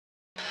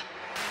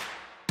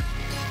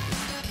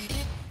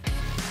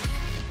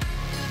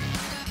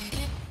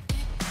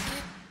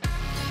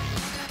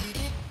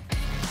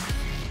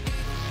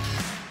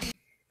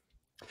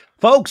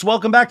Folks,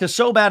 welcome back to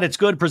So Bad It's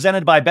Good,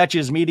 presented by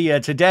Betches Media.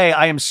 Today,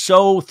 I am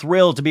so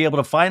thrilled to be able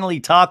to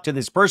finally talk to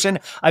this person.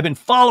 I've been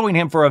following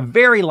him for a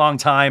very long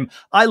time.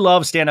 I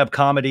love stand-up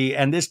comedy,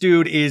 and this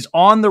dude is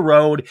on the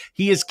road.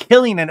 He is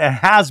killing it and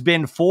has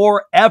been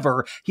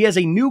forever. He has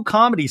a new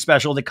comedy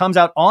special that comes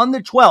out on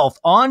the 12th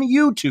on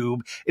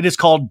YouTube. It is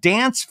called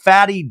Dance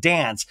Fatty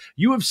Dance.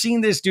 You have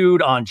seen this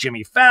dude on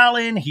Jimmy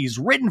Fallon. He's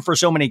written for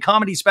so many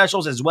comedy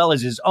specials as well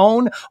as his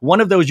own.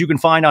 One of those you can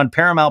find on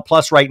Paramount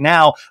Plus right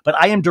now, but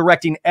I am directing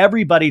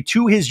everybody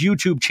to his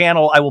YouTube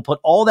channel. I will put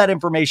all that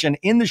information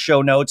in the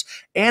show notes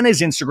and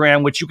his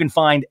Instagram, which you can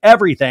find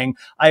everything.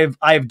 I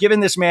have given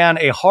this man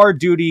a hard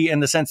duty in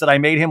the sense that I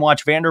made him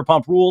watch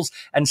Vanderpump Rules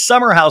and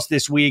Summer House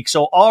this week.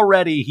 So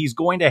already he's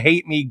going to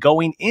hate me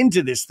going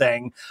into this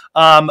thing.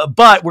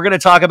 But we're going to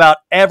talk about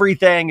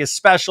everything is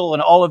special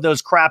and all of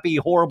those crappy,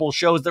 horrible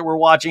shows that we're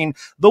watching.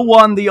 The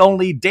one, the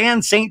only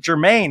Dan St.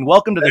 Germain.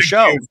 Welcome to the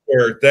show. You,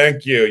 sir.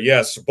 Thank you.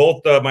 Yes,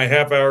 both my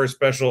half-hour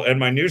special and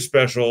my new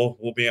special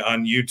will be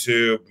on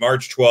YouTube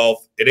March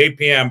 12th at 8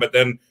 p.m., but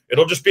then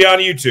it'll just be on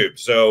YouTube.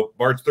 So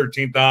March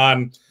 13th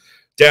on,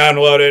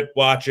 download it,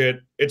 watch it.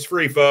 It's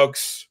free,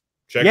 folks.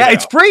 Check it out.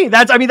 It's free.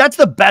 That's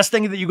the best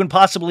thing that you can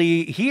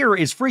possibly hear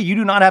is free. You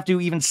do not have to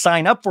even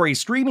sign up for a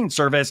streaming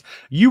service.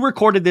 You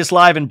recorded this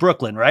live in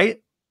Brooklyn,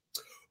 right?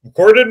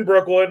 Recorded in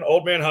Brooklyn,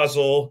 Old Man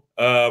Hustle.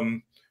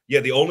 Yeah,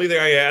 the only thing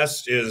I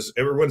asked is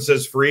everyone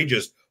says free,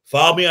 just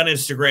follow me on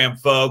Instagram,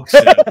 folks.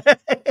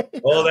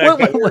 All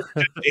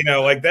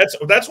that, like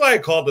that's why I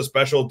call it the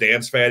special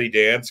Dance Fatty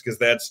Dance, because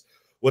that's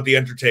what the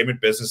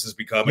entertainment business has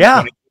become.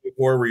 Yeah.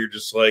 Where you're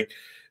just like,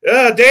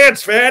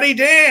 dance, fatty,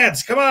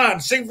 dance. Come on,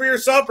 sing for your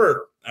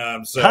supper.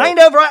 So kind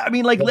of right. I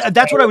mean, like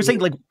that's what I was saying.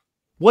 Like,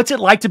 what's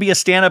it like to be a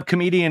stand-up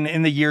comedian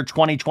in the year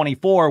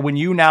 2024 when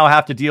you now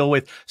have to deal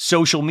with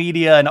social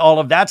media and all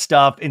of that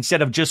stuff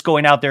instead of just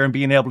going out there and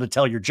being able to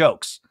tell your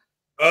jokes?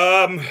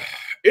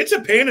 It's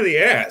a pain in the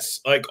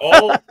ass. Like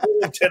all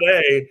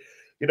today.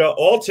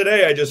 All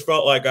today, I just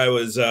felt like I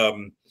was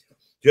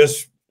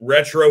just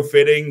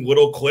retrofitting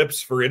little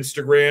clips for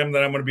Instagram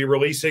that I'm going to be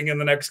releasing in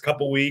the next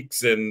couple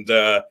weeks. And,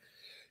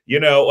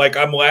 like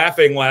I'm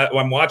laughing when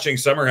I'm watching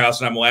Summer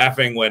House, and I'm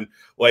laughing when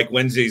like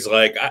Lindsay's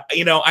like,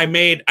 I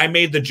made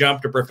the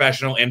jump to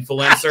professional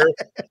influencer,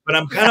 but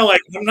I'm kind of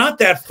like, I'm not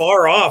that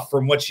far off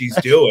from what she's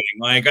doing.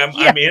 Like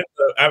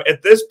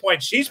at this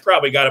point, she's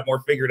probably got it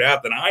more figured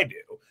out than I do.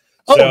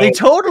 Oh, so they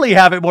totally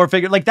have it more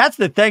figured. Like that's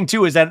the thing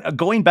too, is that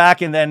going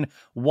back and then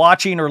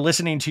watching or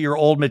listening to your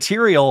old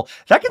material,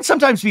 that can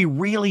sometimes be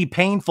really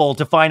painful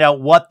to find out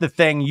what the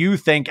thing you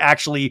think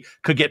actually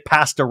could get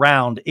passed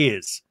around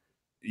is.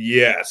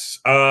 Yes.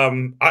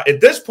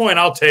 At this point,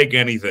 I'll take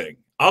anything.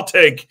 I'll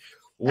take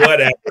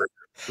whatever.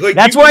 Like,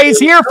 that's why he's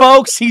here,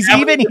 folks. He's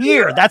even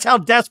here. That's how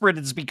desperate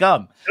it's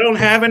become. I don't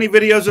have any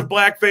videos of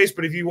blackface,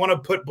 but if you want to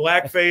put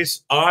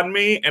blackface on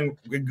me and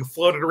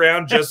float it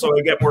around just so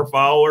I get more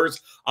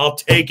followers, I'll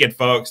take it,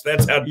 folks.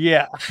 That's how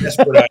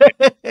desperate I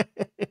am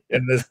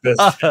in this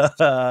business.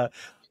 How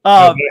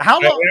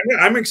long?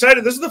 I'm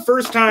excited. This is the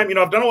first time,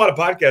 I've done a lot of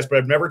podcasts, but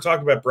I've never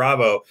talked about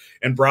Bravo.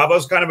 And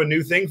Bravo's kind of a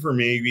new thing for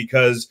me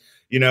because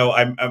me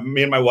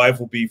and my wife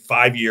will be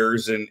 5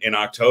 years in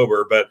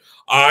October, but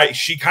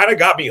she kind of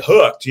got me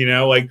hooked,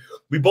 like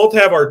we both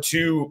have our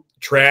two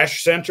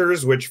trash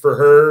centers, which for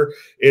her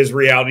is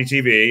reality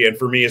TV and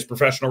for me is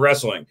professional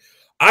wrestling.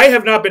 I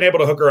have not been able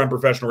to hook her on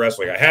professional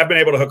wrestling. I have been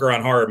able to hook her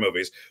on horror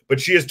movies, but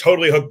she has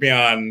totally hooked me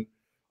on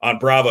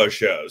Bravo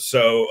shows.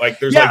 So like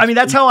there's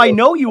that's how I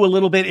know you a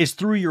little bit is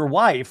through your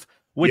wife.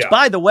 Which,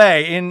 by the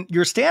way, in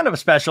your stand-up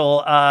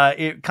special,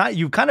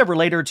 you kind of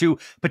relate her to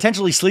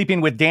potentially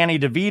sleeping with Danny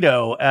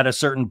DeVito at a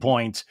certain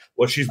point.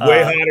 Well, she's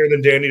way hotter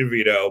than Danny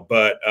DeVito,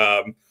 but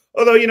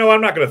although I'm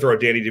not going to throw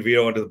Danny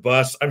DeVito under the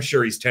bus. I'm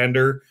sure he's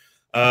tender.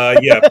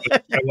 But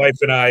my wife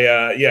and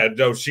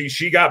I,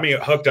 she got me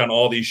hooked on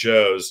all these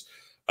shows.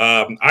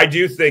 I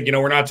do think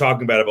we're not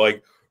talking about it, but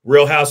like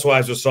Real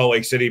Housewives of Salt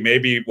Lake City,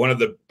 maybe one of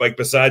the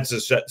besides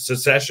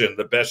Succession,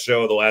 the best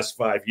show of the last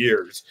 5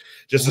 years,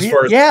 just as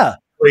far as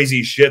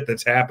crazy shit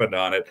that's happened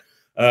on it.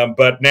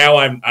 But now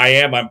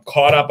I'm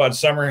caught up on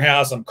Summer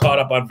House. I'm caught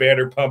up on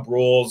Vanderpump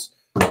Rules.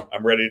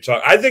 I'm ready to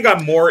talk. I think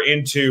I'm more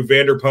into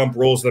Vanderpump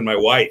Rules than my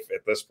wife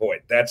at this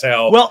point. That's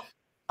how. Well,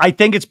 I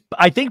think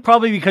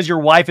probably because your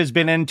wife has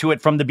been into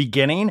it from the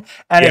beginning,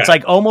 and it's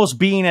like almost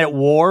being at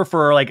war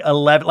for like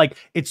 11. Like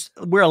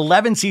we're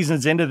 11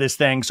 seasons into this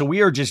thing, so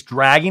we are just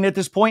dragging at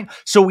this point.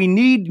 So we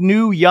need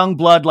new young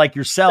blood like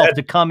yourself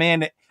to come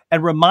in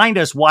and remind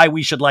us why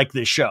we should like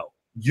this show.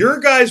 Your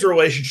guys'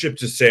 relationship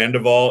to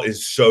Sandoval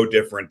is so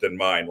different than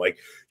mine. Like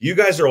you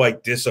guys are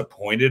like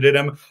disappointed in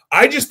him.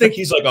 I just think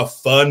he's like a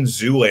fun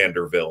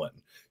Zoolander villain.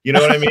 You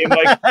know what I mean?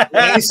 Like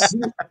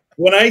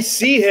when I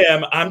see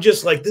him, I'm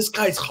just like, this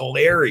guy's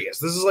hilarious.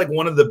 This is like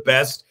one of the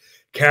best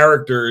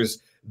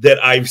characters that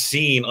I've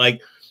seen.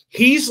 Like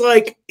he's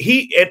like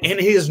and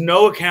he has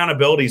no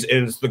accountabilities,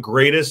 and it's the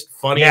greatest,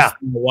 funniest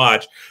thing to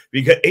watch,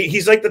 because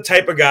he's like the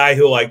type of guy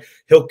who like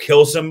he'll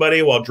kill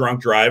somebody while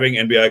drunk driving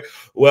and be like,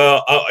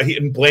 well,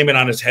 and blame it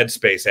on his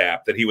Headspace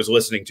app that he was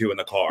listening to in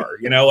the car,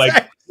 you know, like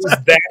he's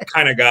that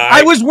kind of guy.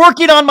 I was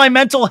working on my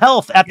mental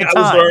health at the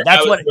time.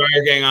 I was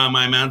working on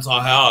my mental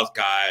health,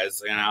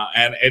 guys, you know,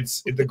 and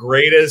it's the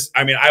greatest.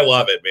 I mean, I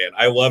love it, man.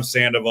 I love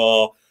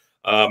Sandoval.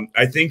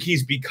 I think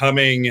he's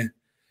becoming,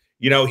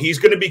 you know, he's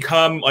going to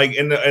become like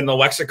in the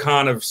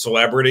lexicon of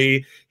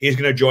celebrity. He's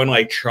going to join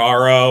like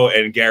Charo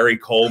and Gary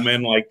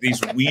Coleman, like these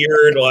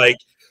weird, like,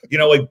 you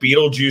know, like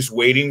Beetlejuice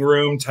waiting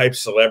room type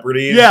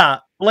celebrities. Yeah,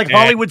 like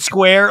Hollywood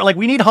Square. Like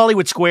we need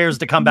Hollywood Squares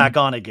to come back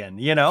on again.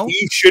 You know,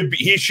 he should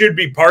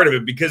be part of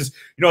it, because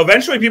you know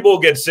eventually people will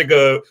get sick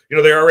of, you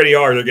know, they already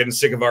are. They're getting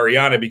sick of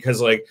Ariana,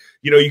 because like,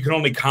 you know, you can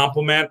only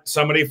compliment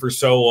somebody for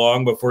so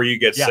long before you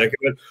get sick of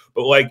it.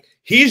 But like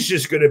he's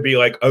just going to be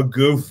like a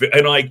goof,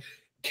 and like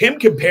him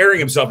comparing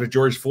himself to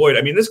George Floyd.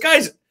 I mean, this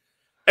guy's,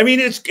 I mean,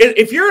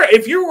 if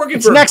you're working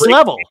for next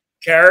level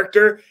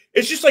character,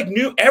 it's just like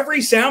new every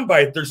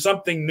soundbite. There's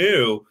something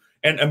new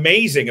and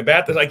amazing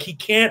about this. Like he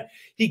can't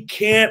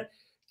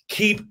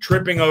keep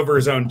tripping over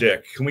his own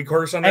dick. Can we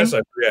curse on this?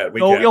 I forget.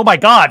 Oh my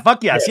God!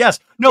 Fuck yes, yes.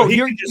 No,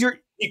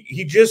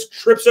 he just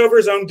trips over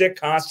his own dick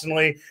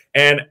constantly,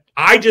 and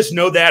I just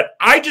know that.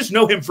 I just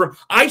know him from.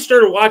 I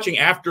started watching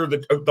after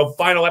the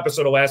final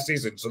episode of last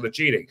season, so the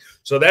cheating.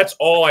 So that's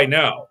all I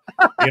know.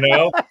 You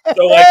know.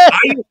 So like,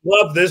 I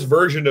love this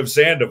version of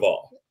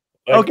Sandoval.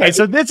 Like, okay,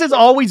 so this has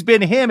always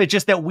been him. It's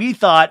just that we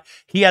thought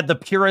he had the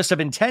purest of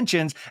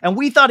intentions, and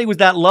we thought he was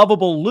that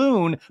lovable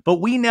loon, but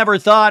we never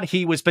thought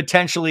he was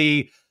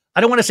potentially,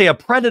 I don't want to say a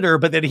predator,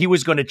 but that he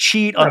was going to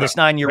cheat on this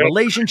 9-year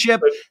relationship.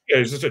 Yeah,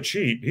 he's just a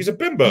cheat. He's a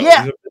bimbo.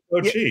 Yeah. He's a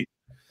bimbo cheat.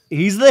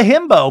 He's the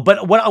himbo.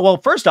 But well,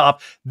 first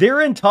off,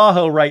 they're in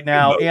Tahoe right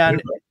now.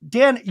 And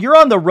Dan, you're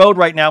on the road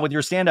right now with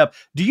your stand-up.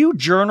 Do you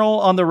journal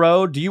on the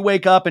road? Do you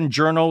wake up and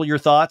journal your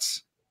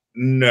thoughts?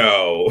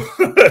 No.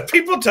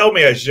 People tell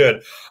me I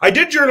should. I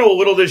did journal a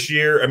little this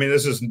year. I mean,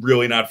 this is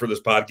really not for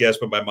this podcast,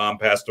 but my mom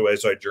passed away,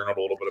 so I journaled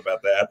a little bit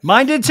about that.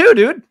 Mine did too,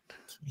 dude.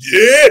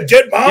 Yeah,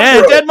 Dead Mom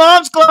Bros. Dead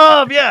Moms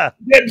Club, yeah.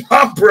 Dead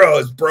Mom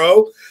Bros,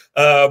 bro.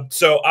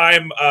 So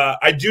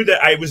I do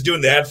that. I was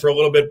doing that for a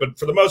little bit, but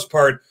for the most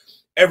part,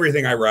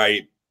 everything I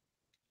write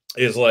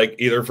is like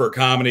either for a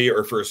comedy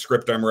or for a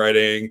script I'm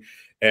writing.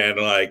 And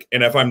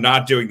if I'm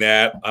not doing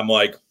that, I'm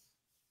like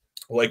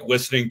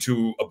listening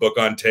to a book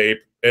on tape.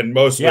 And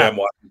mostly I'm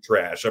watching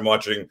trash. I'm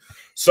watching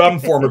some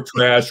form of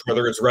trash,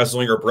 whether it's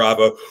wrestling or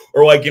Bravo,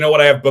 or like, you know what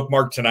I have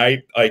bookmarked tonight?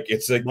 Like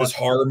it's like this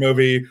horror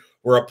movie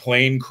where a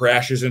plane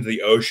crashes into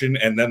the ocean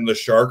and then the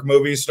shark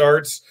movie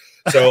starts.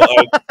 So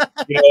like,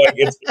 you know,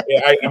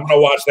 like I'm gonna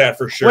watch that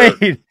for sure.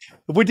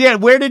 Wait, Dan,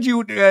 where did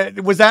you?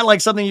 Was that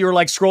like something you were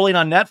like scrolling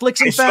on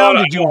Netflix and found?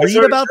 Did you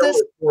read about this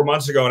 4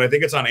 months ago? And I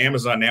think it's on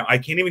Amazon now. I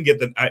can't even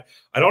get I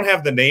don't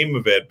have the name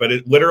of it, but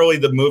it literally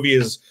the movie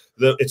is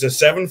it's a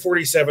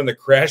 747 that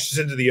crashes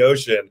into the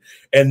ocean,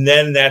 and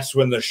then that's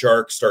when the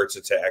shark starts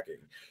attacking.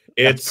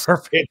 It's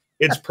perfect.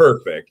 It's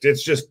perfect.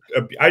 It's just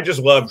I just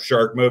love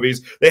shark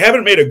movies. They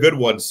haven't made a good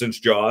one since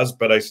Jaws,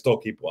 but I still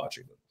keep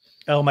watching them.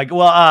 Oh my!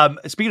 Well,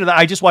 speaking of that,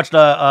 I just watched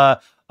a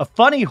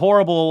funny,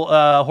 horrible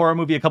horror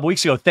movie a couple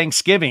weeks ago,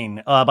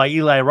 Thanksgiving, by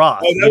Eli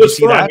Roth. Oh, that was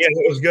fun. Yeah,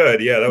 that was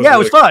good. Yeah, it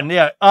was fun.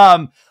 Yeah.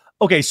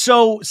 Okay,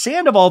 so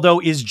Sandoval,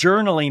 though, is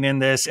journaling in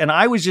this, and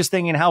I was just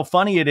thinking how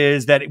funny it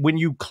is that when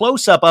you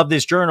close up of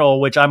this journal,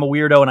 which I'm a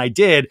weirdo and I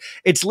did,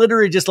 it's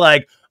literally just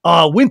like,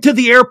 went to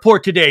the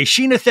airport today.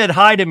 Sheena said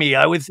hi to me.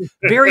 I was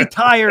very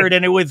tired,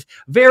 and it was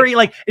very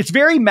it's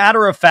very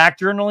matter of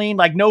fact journaling,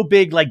 like no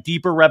big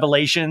deeper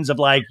revelations of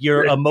like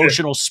your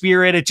emotional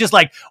spirit. It's just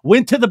like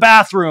went to the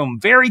bathroom,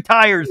 very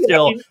tired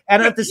still.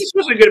 And at this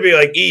wasn't going to be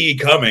like E.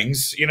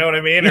 Cummings, you know what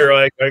I mean, or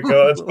like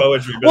oh, that's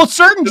poetry. Well,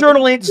 certain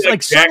journaling,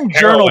 like certain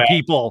journal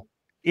people,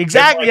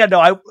 exactly. Yeah,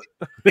 no,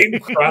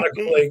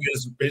 chronicling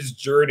his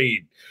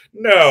journey.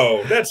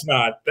 No, that's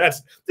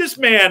this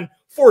man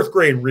 4th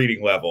grade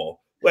reading level.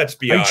 Let's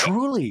be honest.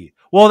 Truly.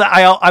 Well,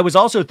 I was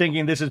also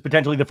thinking this is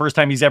potentially the first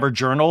time he's ever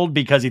journaled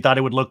because he thought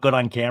it would look good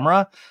on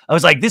camera. I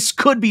was like, this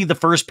could be the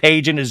first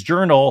page in his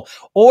journal,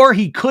 or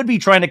he could be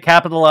trying to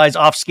capitalize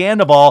off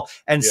Scandival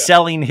and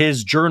selling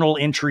his journal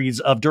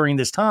entries of during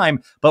this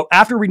time. But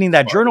after reading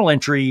that journal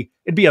entry,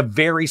 it'd be a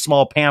very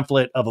small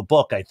pamphlet of a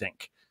book, I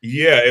think.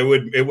 Yeah, it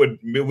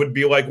would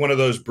be like one of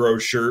those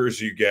brochures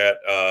you get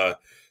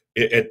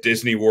at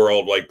Disney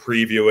World, like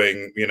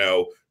previewing, you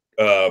know,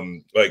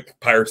 like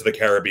Pirates of the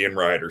Caribbean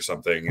ride or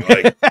something,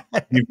 like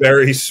be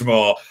very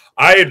small.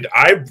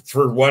 I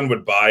for one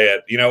would buy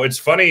it. You know, it's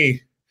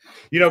funny,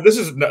 you know, this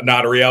is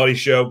not a reality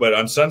show, but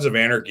on Sons of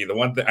Anarchy, the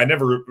one thing I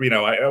never, you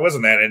know, I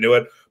wasn't that into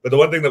it, but the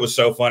one thing that was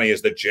so funny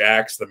is that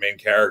Jax, the main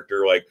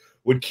character, like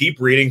would keep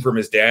reading from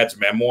his dad's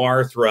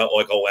memoir throughout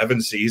like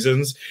 11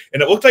 seasons.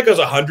 And it looked like it was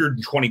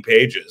 120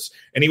 pages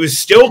and he was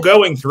still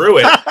going through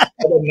it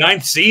for the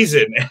 9th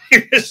season.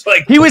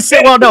 He was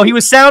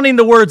sounding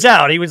the words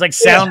out. He was like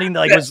sounding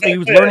he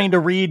was learning to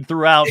read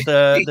throughout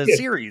the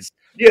series.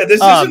 Yeah,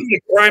 this isn't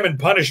like Crime and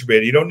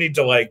Punishment. You don't need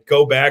to like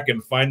go back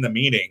and find the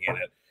meaning in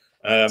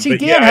it. See, But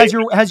Dan,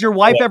 yeah, has your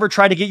wife ever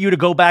tried to get you to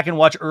go back and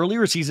watch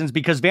earlier seasons?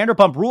 Because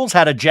Vanderpump Rules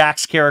had a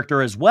Jax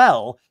character as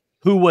well,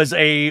 who was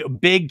a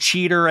big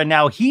cheater, and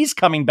now he's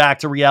coming back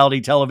to reality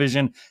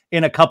television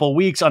in a couple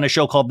weeks on a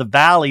show called The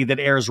Valley that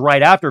airs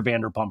right after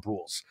Vanderpump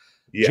Rules.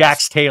 Yes.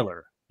 Jax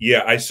Taylor.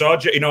 Yeah, I saw.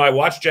 I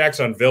watched Jax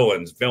on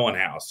Villain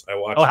House. I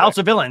watched. House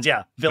of Villains.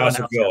 Yeah, House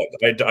of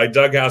Villains. I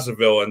dug House of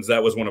Villains.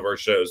 That was one of our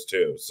shows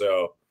too.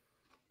 So,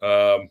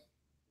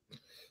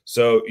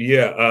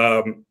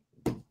 yeah.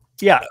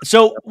 Yeah.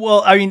 So,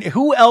 well, I mean,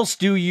 who else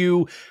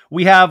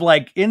we have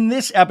like in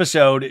this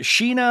episode,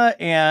 Sheena,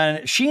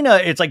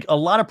 it's like a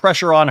lot of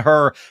pressure on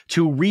her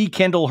to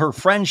rekindle her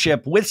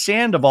friendship with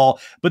Sandoval.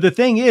 But the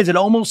thing is, it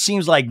almost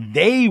seems like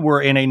they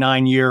were in a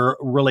 9-year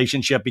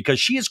relationship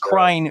because she is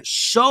crying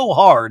so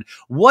hard.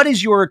 What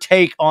is your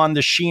take on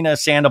the Sheena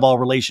Sandoval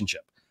relationship?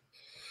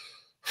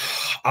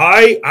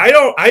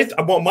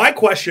 Well, my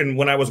question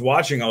when I was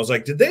watching, I was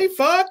like, did they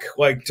fuck?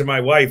 Like to my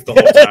wife the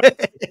whole time.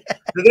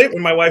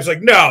 And my wife's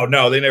like, no,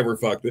 they never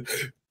fucked.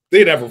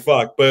 They never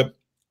fucked. But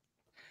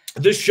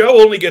this show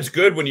only gets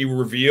good when you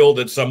reveal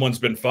that someone's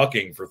been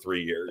fucking for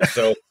 3 years.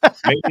 So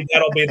maybe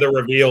that'll be the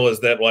reveal is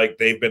that like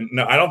they've been,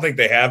 no, I don't think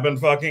they have been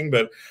fucking,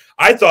 but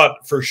I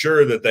thought for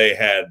sure that they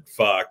had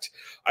fucked.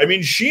 I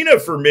mean, Sheena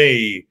for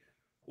me,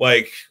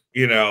 like,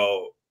 you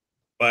know,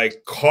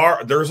 like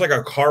there's like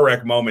a car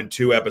wreck moment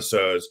 2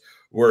 episodes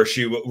where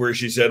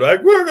she said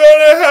like, we're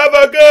gonna have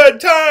a good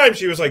time.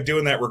 She was like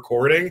doing that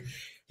recording.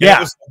 Yeah.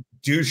 It was like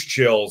douche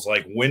chills,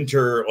 like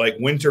winter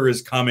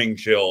is coming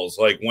chills.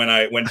 Like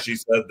when she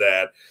said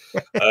that,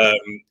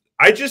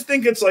 I just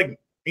think it's like,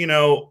 you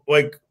know,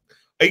 like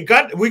we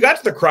got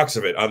to the crux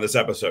of it on this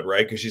episode,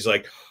 right? Because she's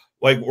like,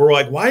 we're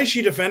like, why is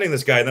she defending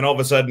this guy? And then all of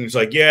a sudden it's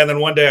like, yeah. And then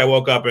one day I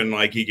woke up and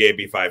like he gave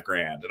me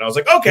 $5,000, and I was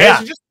like, okay, yeah.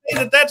 So just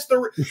say that's the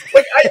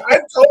like.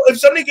 I'm told if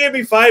somebody gave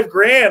me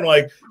 $5,000,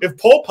 like if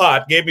Pol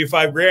Pot gave me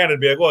 $5,000, I'd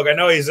be like, look, I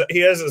know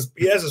he has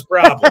his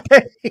problem.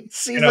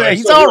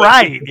 He's all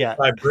right. Yeah,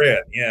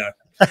 $5,000. Yeah.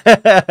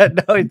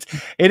 No,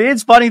 it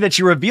is funny that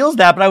she reveals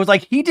that, but I was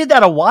like, he did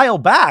that a while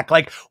back.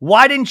 Like,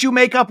 why didn't you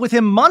make up with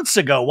him months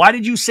ago? Why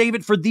did you save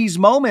it for these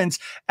moments?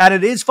 And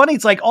it is funny.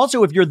 It's like,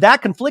 also, if you're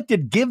that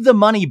conflicted, give the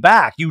money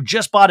back. You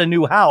just bought a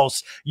new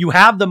house. You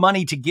have the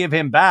money to give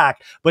him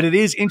back. But it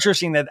is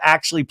interesting that it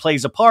actually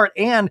plays a part.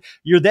 And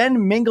you're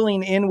then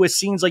mingling in with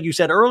scenes, like you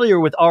said earlier,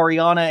 with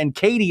Ariana and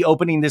Katie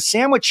opening this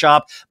sandwich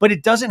shop, but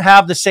it doesn't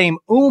have the same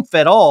oomph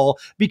at all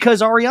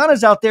because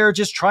Ariana's out there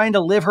just trying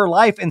to live her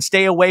life and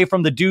stay away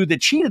from the dude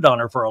that cheated on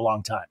her for a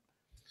long time.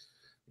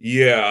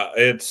 Yeah,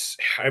 it's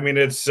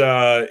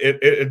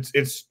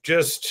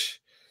just,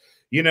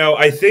 you know,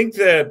 I think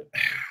that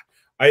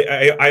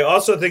I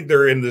also think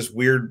they're in this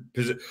weird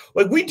position.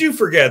 Like, we do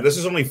forget this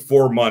is only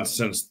 4 months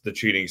since the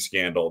cheating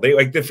scandal. They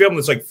filmed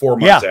this like 4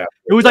 months after.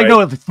 It was like,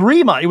 no,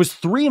 3 months. It was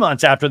 3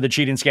 months after the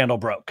cheating scandal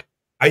broke.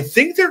 I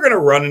think they're going to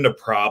run into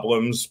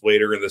problems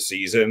later in the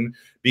season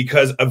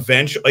because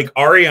eventually, like,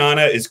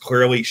 Ariana is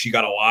clearly, she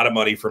got a lot of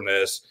money from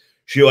this.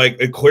 She like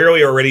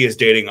clearly already is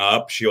dating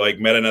up. She like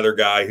met another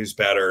guy who's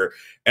better.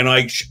 And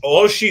like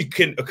all she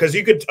can, because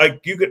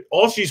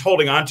all she's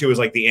holding on to is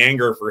like the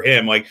anger for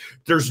him. Like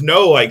there's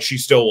no, like, she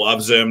still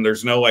loves him.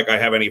 There's no, like, I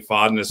have any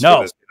fondness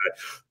for this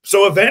guy.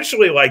 So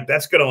eventually, like,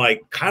 that's going to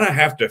like kind of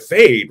have to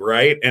fade.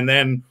 Right. And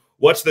then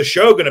what's the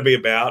show going to be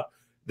about?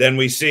 Then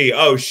we see,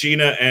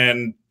 Sheena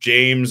and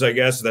James, I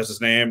guess that's his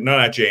name. No,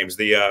 not James,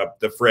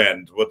 the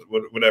friend,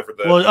 whatever.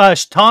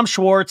 Tom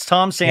Schwartz,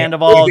 Tom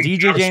Sandoval,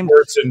 DJ Tom James.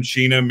 Schwartz and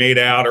Sheena made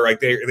out, or like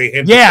they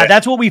hint. Yeah,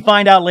 that's what we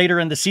find out later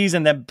in the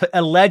season, that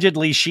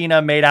allegedly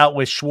Sheena made out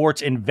with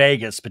Schwartz in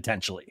Vegas,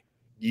 potentially.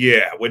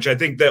 Yeah, which I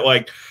think that,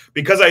 like,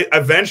 because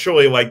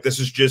eventually, like, this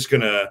is just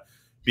going to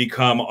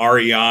become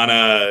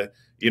Ariana,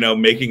 you know,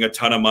 making a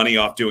ton of money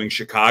off doing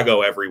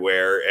Chicago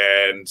everywhere.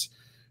 And,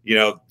 you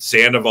know,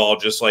 Sandoval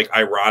just like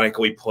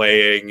ironically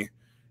playing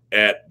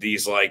at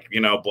these, like,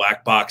 you know,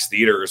 black box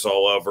theaters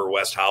all over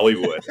West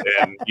Hollywood.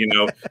 And, you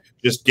know,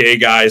 just gay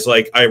guys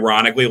like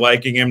ironically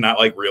liking him, not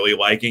like really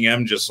liking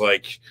him, just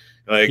like,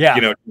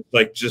 you know,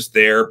 like just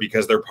there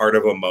because they're part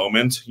of a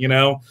moment, you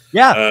know?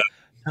 Yeah.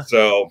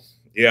 So,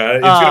 yeah,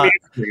 it's going to be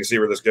interesting to see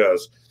where this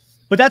goes.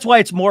 But that's why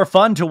it's more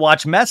fun to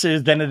watch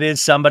messes than it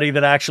is somebody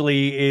that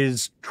actually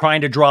is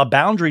trying to draw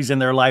boundaries in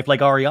their life,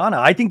 like Ariana.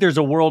 I think there's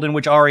a world in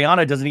which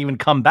Ariana doesn't even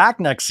come back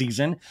next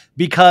season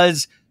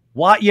because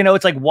why, you know,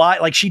 it's like, why,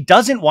 like, she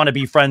doesn't want to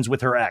be friends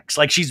with her ex.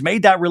 Like, she's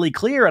made that really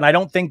clear. And I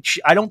don't think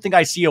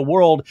I see a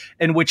world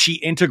in which she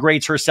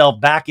integrates herself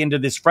back into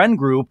this friend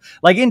group.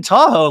 Like in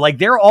Tahoe, like,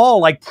 they're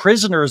all like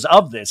prisoners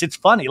of this. It's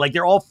funny. Like,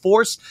 they're all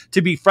forced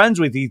to be friends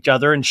with each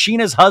other. And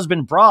Sheena's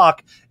husband,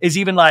 Brock, is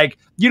even like,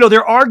 you know,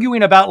 they're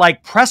arguing about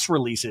like press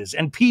releases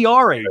and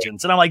PR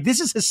agents. And I'm like, this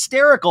is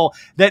hysterical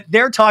that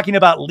they're talking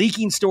about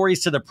leaking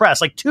stories to the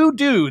press. Like two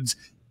dudes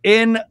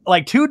in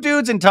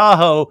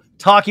Tahoe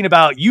talking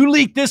about, you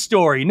leaked this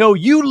story. No,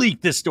 you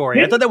leaked this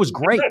story. I thought that was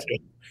great.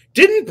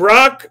 Didn't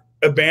Brock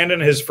abandon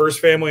his first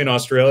family in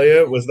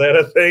Australia? Was that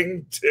a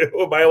thing too?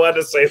 Am I allowed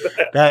to say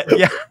that?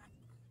 Yeah.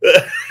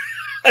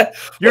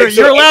 You're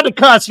You're allowed to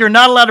cuss. You're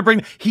not allowed to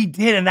bring. He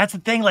did, and that's the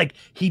thing. Like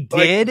he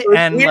did,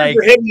 and like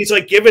for him, he's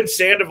like giving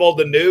Sandoval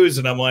the news,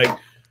 and I'm like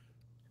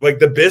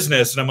the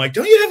business, and I'm like,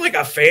 don't you have like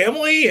a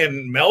family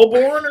in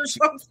Melbourne or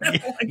something?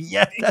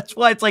 Yeah, that's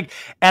why it's like,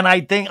 and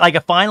I think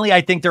like finally,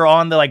 I think they're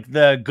on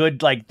the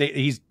good, like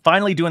he's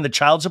finally doing the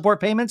child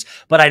support payments,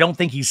 but I don't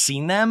think he's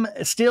seen them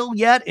still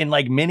yet in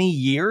like many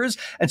years.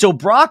 And so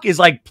Brock is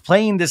like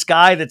playing this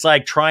guy that's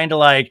like trying to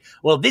like,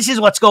 well, this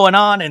is what's going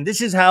on, and this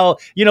is how,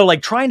 you know,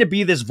 like trying to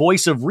be this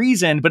voice of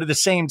reason, but at the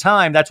same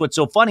time, that's what's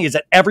so funny is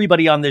that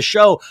everybody on this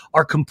show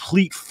are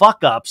complete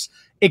fuck ups.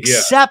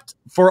 Except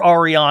for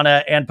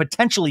Ariana and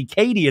potentially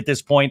Katie at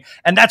this point.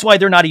 And that's why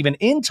they're not even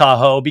in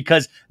Tahoe,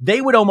 because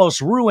they would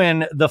almost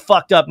ruin the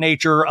fucked up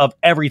nature of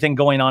everything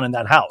going on in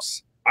that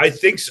house. I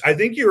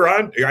think you're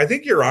on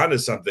to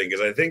something, because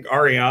I think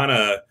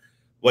Ariana,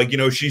 like, you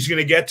know, she's going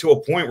to get to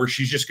a point where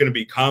she's just going to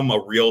become a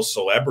real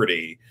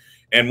celebrity.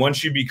 And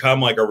once you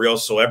become like a real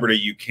celebrity,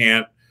 you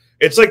can't,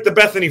 it's like the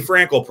Bethany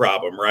Frankel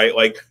problem, right?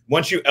 Like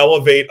once you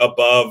elevate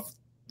above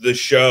the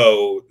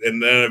show,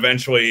 and then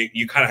eventually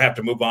you kind of have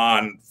to move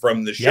on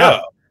from the show,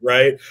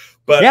 right?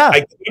 But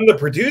I think the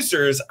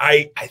producers,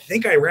 I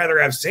think I'd rather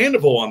have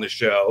Sandoval on the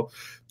show,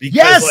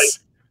 because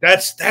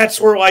like that's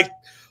where like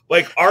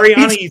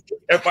Ariana,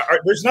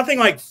 there's nothing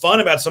like fun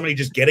about somebody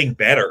just getting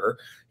better,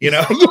 you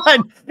know?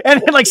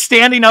 and like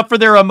standing up for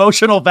their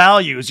emotional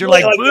values. You're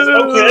like,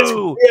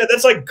 okay,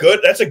 that's like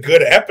good. That's a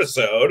good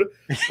episode,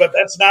 but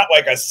that's not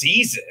like a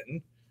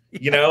season.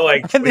 You know,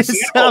 like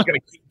Sandoval's going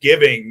to keep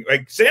giving.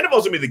 Like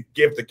Sandoval's going to be the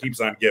gift that keeps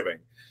on giving.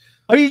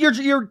 I mean,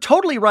 you're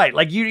totally right.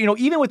 Like you know,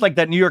 even with like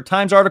that New York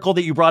Times article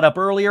that you brought up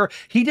earlier,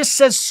 he just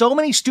says so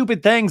many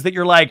stupid things that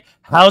you're like,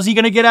 how's he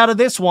going to get out of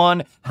this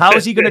one? How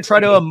is he going to try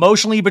to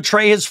emotionally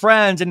betray his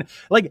friends? And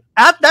like,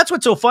 that's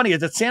what's so funny is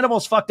that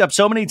Sandoval's fucked up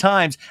so many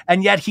times,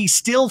 and yet he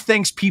still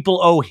thinks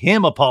people owe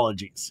him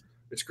apologies.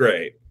 It's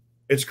great.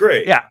 It's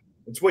great. Yeah,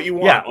 it's what you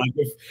want. Yeah. Like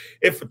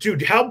if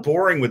dude, how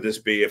boring would this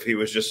be if he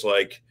was just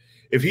like,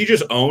 if he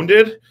just owned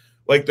it,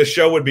 like the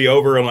show would be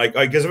over, and like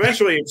because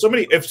eventually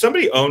if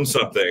somebody owns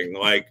something,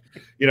 like,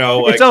 you know,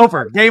 like it's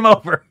over, game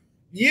over.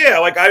 Yeah,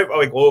 like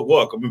well,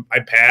 look,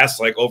 I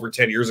passed like over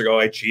 10 years ago.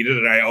 I cheated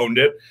and I owned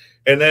it,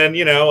 and then,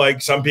 you know,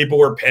 like some people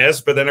were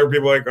pissed, but then other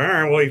people were like, all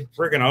right, well, he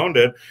freaking owned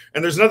it,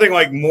 and there's nothing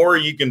like more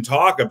you can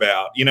talk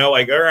about, you know,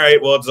 like, all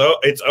right, well,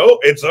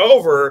 it's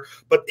over,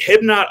 but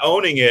him not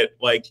owning it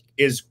like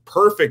is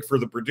perfect for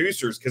the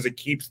producers, because it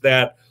keeps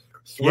that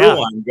through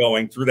line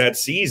going through that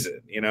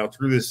season, you know,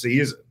 through this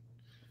season.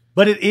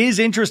 But it is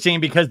interesting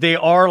because they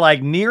are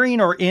like nearing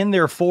or in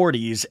their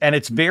 40s. And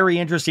it's very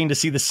interesting to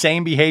see the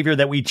same behavior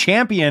that we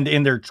championed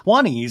in their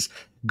 20s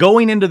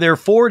going into their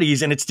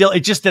 40s. And it's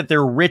just that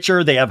they're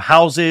richer. They have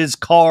houses,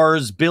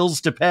 cars, bills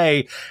to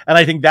pay. And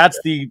I think that's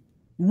the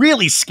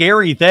really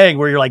scary thing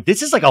where you're like,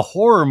 this is like a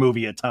horror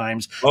movie at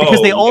times,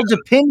 because they all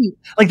depend,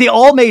 like they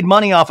all made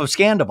money off of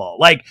Scandival.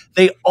 Like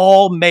they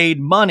all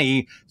made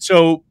money.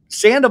 So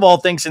Sandoval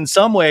thinks in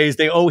some ways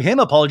they owe him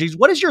apologies.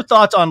 What is your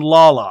thoughts on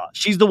Lala?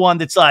 She's the one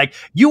that's like,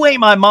 you ain't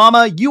my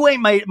mama, you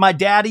ain't my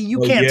daddy, you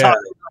can't talk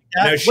like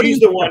that. No, she's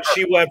the one.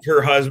 She left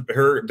her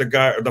husband,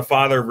 the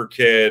father of her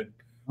kid,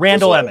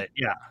 Randall Emmett.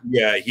 Yeah.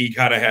 He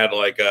kind of had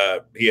like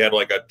a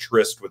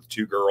tryst with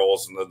two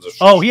girls, and then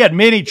he had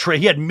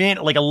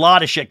like a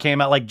lot of shit came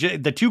out. Like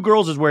the two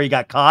girls is where he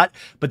got caught,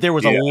 but there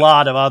was a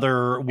lot of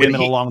other women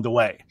along the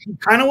way. He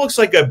kind of looks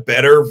like a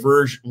better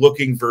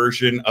looking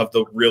version of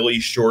the really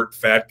short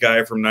fat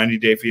guy from 90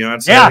 Day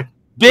Fiance. Yeah,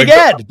 Big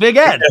Ed.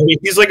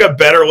 He's like a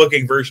better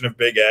looking version of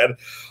Big Ed.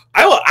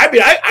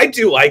 I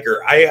do like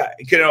her.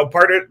 You know,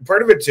 part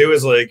of it too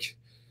is like,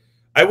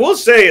 I will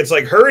say it's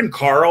like her and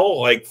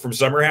Carl, like from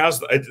Summer House,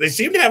 they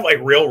seem to have like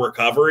real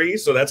recovery,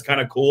 so that's kind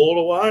of cool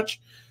to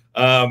watch.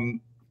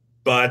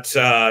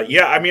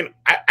 Yeah, I mean,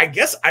 I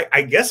guess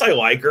I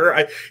like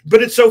her.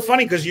 But it's so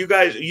funny because you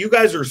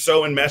guys are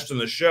so enmeshed in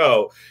the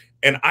show,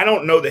 and I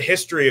don't know the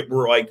history.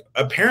 We're like,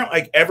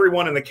 apparently, like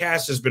everyone in the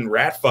cast has been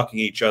rat fucking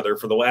each other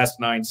for the last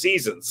 9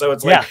 seasons. So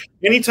it's like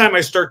anytime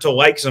I start to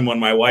like someone,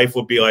 my wife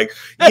will be like,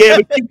 "Yeah,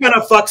 but you kind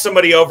of fuck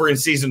somebody over in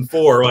season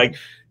 4." Like,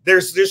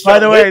 there's by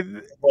the way,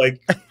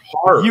 like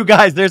hard. You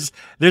guys, there's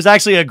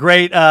actually a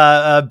great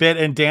bit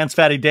in Dance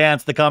Fatty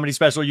Dance, the comedy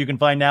special you can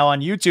find now on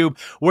YouTube,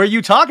 where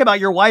you talk about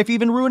your wife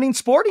even ruining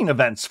sporting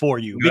events for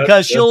you,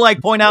 because she'll like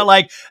point out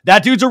like,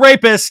 that dude's a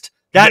rapist.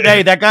 That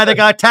day, that guy that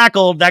got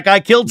tackled, that guy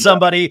killed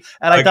somebody.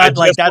 And I thought,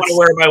 like, that's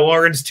wear my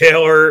Lawrence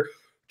Taylor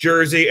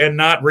jersey and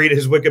not read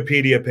his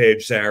Wikipedia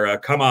page, Sarah.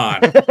 Come on.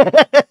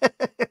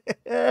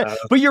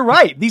 But you're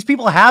right. These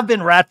people have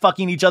been rat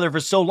fucking each other for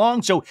so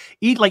long. So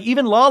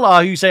even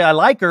Lala, who you say I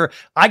like her,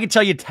 I could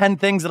tell you 10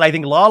 things that I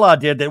think Lala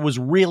did that was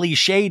really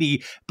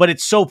shady. But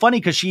it's so funny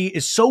because she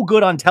is so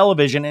good on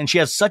television and she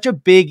has such a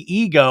big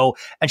ego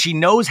and she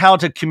knows how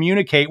to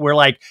communicate where,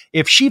 like,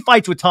 if she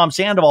fights with Tom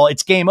Sandoval,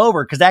 it's game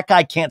over because that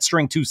guy can't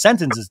string 2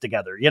 sentences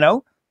together, you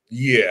know?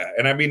 Yeah,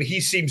 and I mean,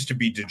 he seems to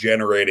be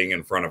degenerating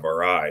in front of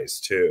our eyes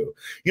too.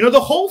 You know, the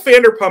whole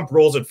Vanderpump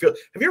Rules. Have you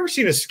ever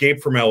seen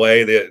Escape from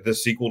L.A., the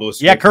sequel to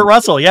Escape? Yeah, Kurt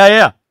Russell. Yeah,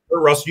 yeah.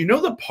 Kurt Russell. You know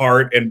the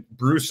part, and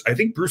Bruce. I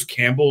think Bruce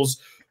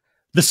Campbell's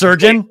the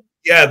surgeon. Like,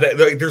 yeah,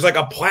 there's like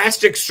a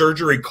plastic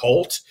surgery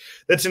cult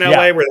that's in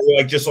LA where they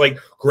like just like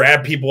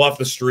grab people off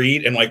the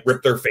street and like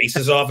rip their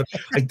faces off.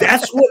 Like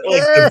that's what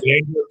like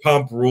the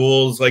Vanderpump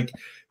Rules like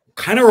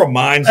kind of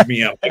reminds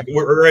me of. Like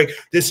we're like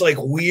this like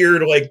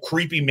weird like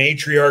creepy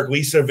matriarch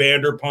Lisa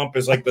Vanderpump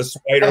is like the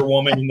Spider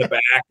Woman in the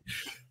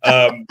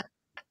back.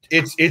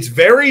 It's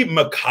very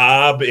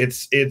macabre.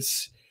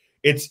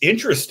 It's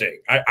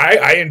interesting.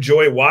 I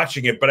enjoy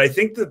watching it, but I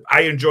think that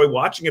I enjoy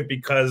watching it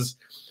because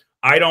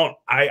I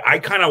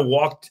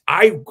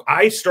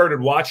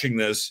started watching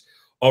this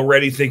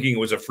already thinking it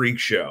was a freak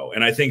show.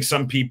 And I think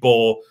some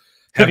people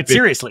took it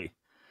seriously.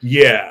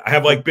 Yeah. I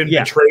have like been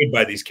betrayed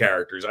by these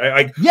characters.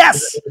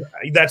 Yes,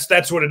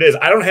 that's what it is.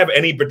 I don't have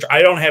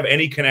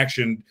any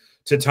connection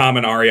to Tom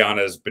and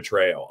Ariana's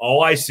betrayal.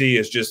 All I see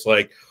is just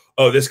like,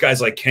 oh, this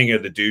guy's like king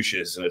of the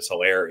douches and it's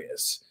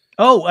hilarious.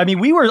 Oh, I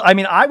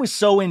mean, I was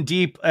so in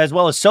deep as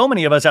well as so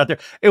many of us out there.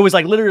 It was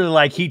like literally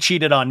like he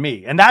cheated on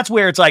me. And that's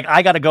where it's like,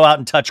 I got to go out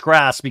and touch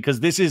grass because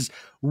this is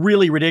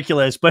really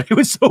ridiculous. But it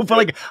was so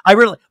funny.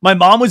 Like, my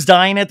mom was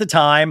dying at the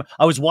time.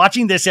 I was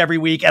watching this every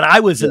week and I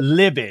was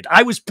livid.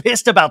 I was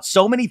pissed about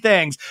so many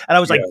things. And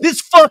I was like,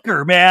 this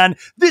fucker, man,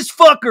 this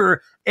fucker.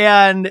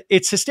 And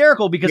it's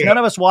hysterical because none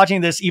of us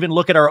watching this even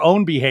look at our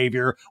own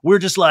behavior. We're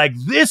just like,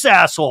 this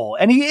asshole.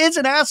 And he is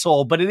an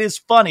asshole, but it is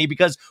funny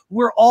because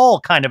we're all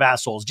kind of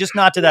assholes, just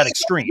not to that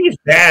extreme. He's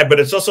bad, but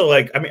it's also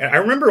like, I mean, I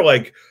remember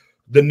like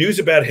the news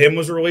about him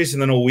was released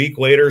and then a week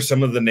later,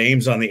 some of the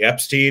names on the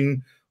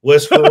Epstein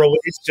list were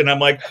released. And I'm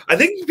like, I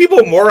think people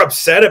are more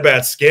upset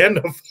about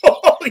Sandoval,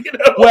 you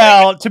know?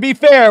 Well, to be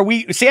fair,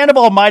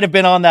 Sandoval might have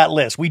been on that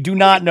list. We do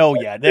not know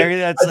yet.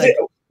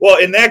 Well,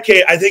 in that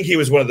case, I think he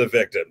was one of the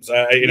victims,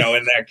 you know,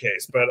 in that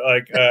case. But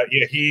like, I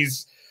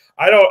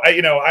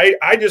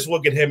just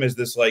look at him as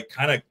this like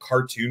kind of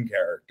cartoon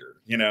character,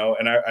 you know,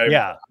 and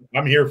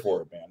I'm here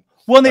for it, man.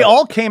 Well, and they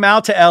all came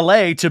out to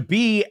LA to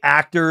be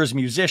actors,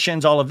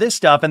 musicians, all of this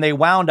stuff, and they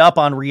wound up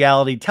on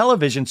reality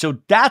television. So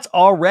that's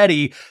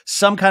already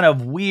some kind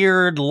of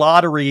weird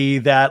lottery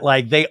that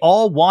like they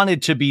all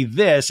wanted to be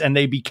this and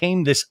they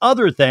became this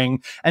other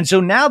thing. And so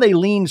now they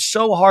lean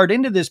so hard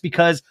into this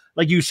because,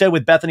 like you said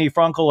with Bethany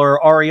Frankel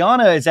or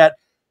Ariana, is that,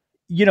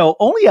 you know,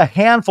 only a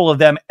handful of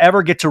them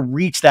ever get to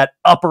reach that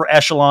upper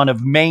echelon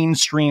of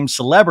mainstream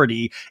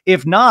celebrity.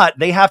 If not,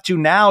 they have to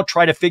now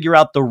try to figure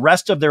out the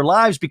rest of their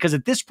lives because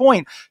at this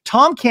point,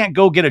 Tom can't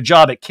go get a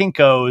job at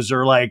Kinko's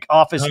or like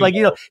Office. Like,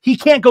 you know, he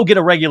can't go get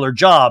a regular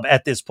job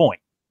at this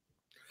point.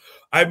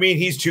 I mean,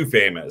 he's too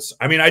famous.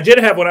 I mean, I did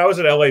have, when I was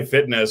at LA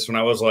Fitness, when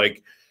I was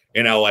like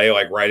in LA,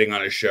 like writing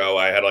on a show,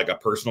 I had like a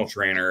personal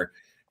trainer.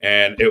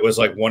 And it was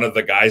like one of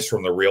the guys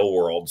from the real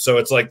world. So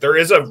it's like there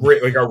is a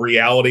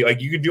reality.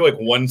 Like you could do like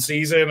one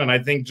season and I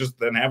think just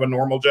then have a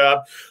normal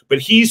job. But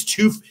he's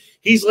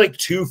like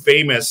too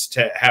famous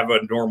to have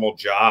a normal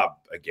job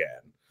again.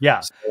 Yeah.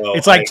 So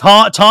it's like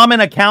Tom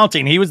in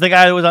accounting. He was the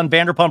guy that was on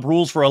Vanderpump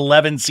Rules for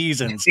 11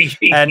 seasons.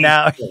 And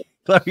now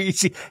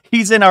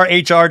he's in our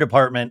HR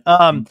department.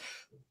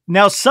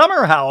 Now,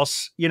 Summer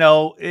House, you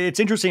know, it's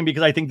interesting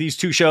because I think these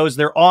two shows,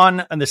 they're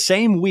on the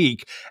same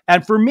week.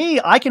 And for me,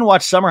 I can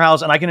watch Summer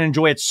House and I can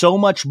enjoy it so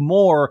much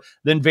more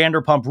than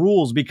Vanderpump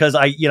Rules because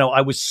I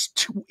was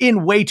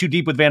in way too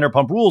deep with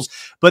Vanderpump Rules.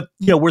 But,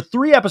 you know, we're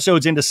 3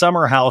 episodes into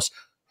Summer House.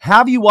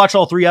 Have you watched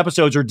all 3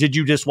 episodes or did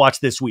you just watch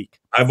this week?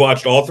 I've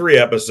watched all 3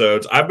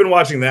 episodes. I've been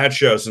watching that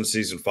show since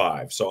season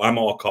 5. So I'm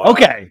all caught.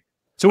 Okay.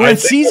 So we're in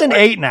season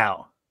 8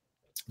 now.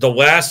 The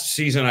last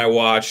season I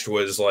watched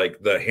was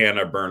like the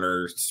Hannah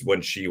Burners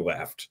when she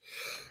left.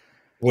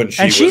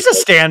 She's a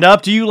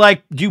stand-up. Do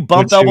you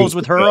bump elbows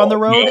with her on the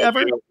road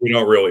ever? We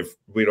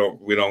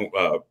don't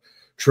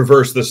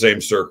traverse the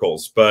same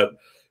circles. But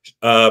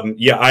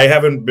yeah, I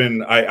haven't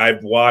been.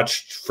 I've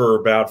watched for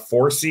about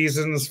 5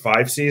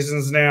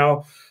 seasons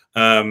now.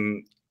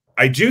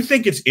 I do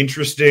think it's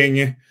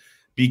interesting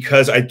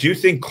because I do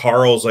think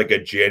Carl's like a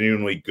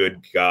genuinely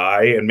good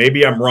guy. And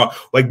maybe I'm wrong.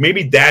 Like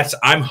maybe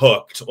I'm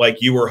hooked.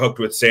 Like you were hooked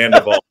with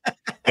Sandoval.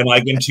 And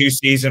like in 2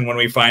 seasons, when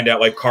we find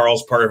out like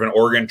Carl's part of an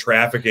organ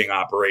trafficking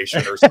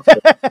operation or something,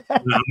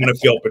 I'm going to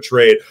feel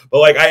betrayed. But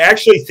like, I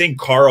actually think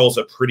Carl's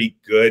a pretty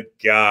good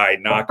guy,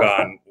 knock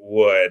on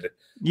wood.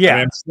 Yeah.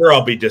 And I'm sure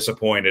I'll be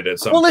disappointed at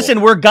some point. Well,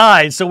 listen, we're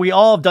guys, so we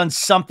all have done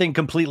something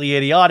completely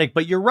idiotic,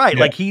 but you're right.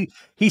 Yeah. Like he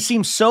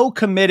seems so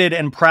committed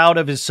and proud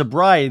of his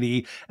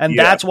sobriety, and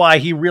that's why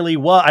he really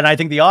was. And I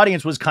think the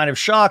audience was kind of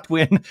shocked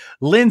when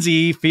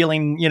Lindsay,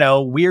 feeling, you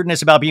know,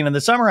 weirdness about being in the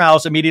Summer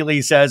House,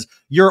 immediately says,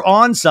 "You're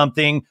on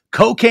something,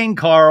 cocaine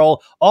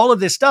Carl," all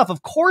of this stuff.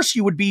 Of course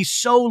you would be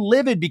so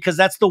livid because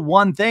that's the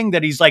one thing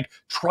that he's like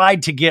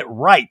tried to get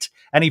right.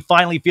 And he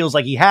finally feels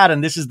like he had,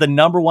 and this is the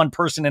 #1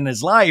 person in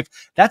his life.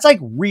 That's like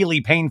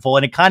really painful.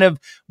 And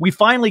we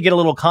finally get a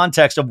little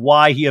context of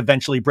why he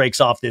eventually breaks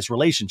off this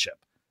relationship.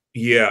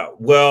 Yeah.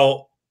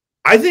 Well,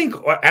 I think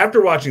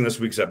after watching this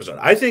week's episode,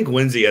 I think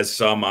Lindsay has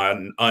some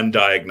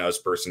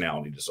undiagnosed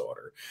personality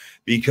disorder,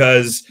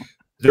 because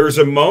there's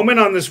a moment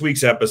on this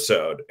week's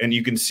episode, and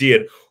you can see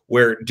it,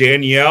 where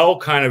Danielle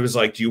kind of is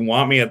like, do you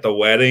want me at the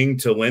wedding,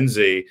 to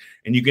Lindsay?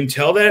 And you can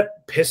tell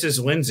that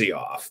pisses Lindsay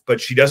off, but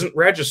she doesn't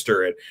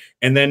register it.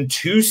 And then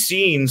 2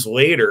 scenes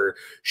later,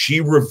 she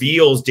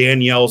reveals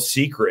Danielle's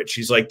secret.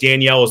 She's like,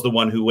 Danielle is the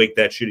one who leaked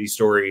that shitty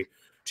story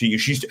to you.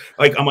 She's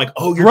like, I'm like,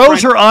 oh, you're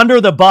throws her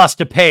under the bus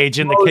to Paige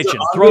in the kitchen,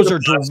 throws her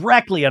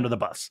directly under the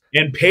bus.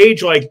 And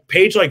Paige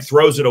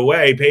throws it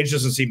away. Paige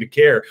doesn't seem to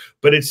care,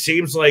 but it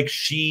seems like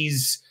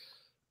she's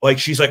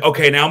like,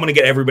 okay, now I'm going to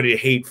get everybody to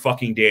hate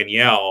fucking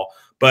Danielle.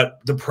 But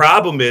the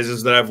problem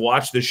is that I've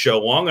watched this show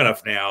long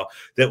enough now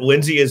that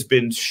Lindsay has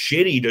been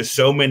shitty to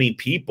so many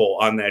people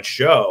on that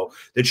show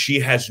that she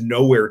has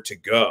nowhere to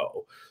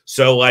go.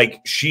 So,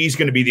 like, she's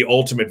going to be the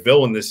ultimate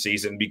villain this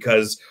season,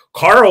 because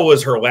Carl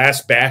was her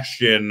last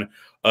bastion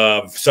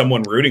of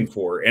someone rooting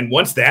for her. And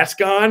once that's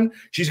gone,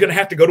 she's going to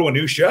have to go to a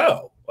new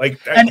show. Like,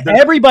 and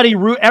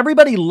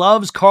everybody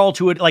loves Carl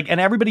to it, like, and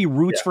everybody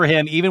roots for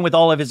him, even with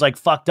all of his like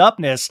fucked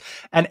upness.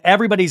 And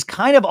everybody's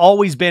kind of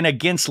always been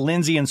against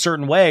Lindsay in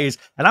certain ways.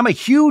 And I'm a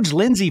huge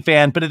Lindsay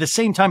fan, but at the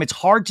same time, it's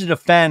hard to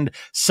defend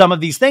some of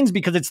these things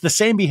because it's the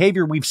same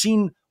behavior we've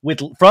seen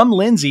from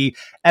Lindsay.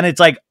 And it's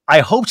like,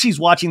 I hope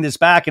she's watching this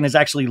back and is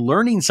actually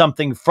learning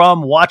something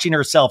from watching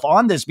herself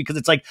on this, because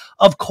it's like,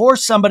 of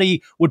course,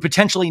 somebody would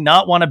potentially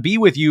not want to be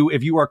with you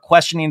if you are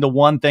questioning the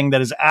one thing that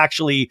is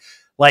actually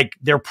like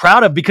they're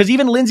proud of. Because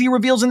even Lindsay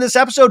reveals in this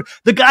episode,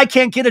 the guy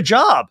can't get a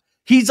job.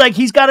 He's like,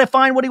 he's got to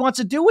find what he wants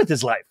to do with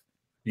his life.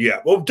 Yeah.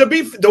 Well,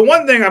 the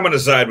one thing I'm going to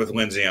side with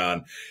Lindsay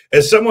on,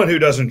 as someone who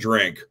doesn't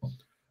drink,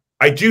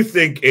 I do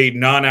think a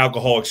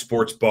non-alcoholic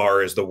sports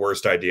bar is the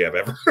worst idea I've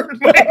ever heard in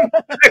my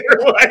entire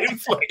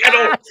life. Like,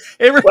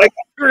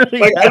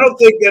 I don't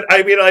think that.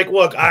 I mean, like,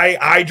 look,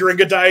 I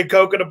drink a Diet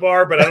Coke at a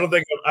bar, but I don't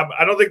think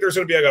there's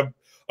going to be like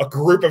a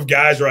group of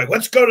guys who are like,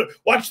 let's go to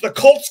watch the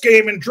Colts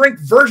game and drink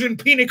virgin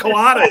pina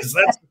coladas.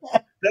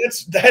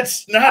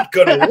 That's not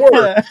going to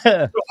work.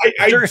 So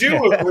I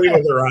do agree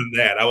with her on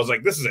that. I was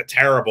like, this is a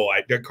terrible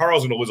idea.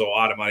 Carl's going to lose a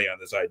lot of money on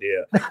this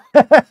idea.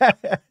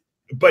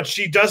 But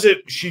she does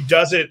it. She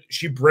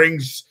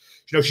brings,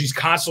 she's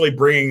constantly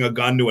bringing a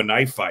gun to a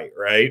knife fight,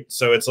 right?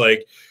 So it's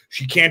like,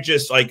 she can't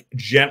just like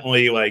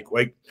gently, like,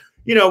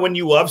 when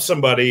you love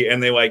somebody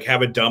and they like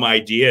have a dumb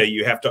idea,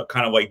 you have to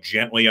kind of like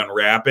gently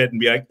unwrap it and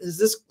be like, is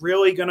this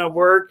really going to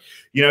work?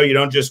 You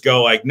don't just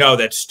go like, no,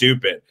 that's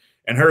stupid.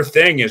 And her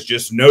thing is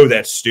just, no,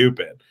 that's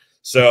stupid.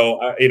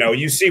 So,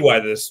 you see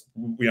why this,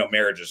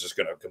 marriage is just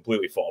going to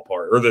completely fall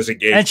apart, or this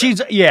engagement.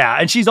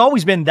 And she's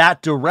always been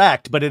that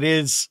direct, but it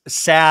is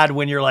sad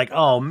when you're like,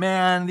 oh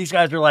man, these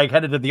guys are like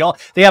headed to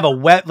they have a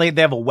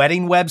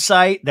wedding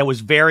website that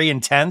was very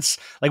intense.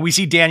 Like, we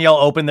see Danielle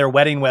open their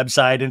wedding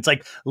website and it's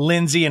like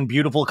Lindsay and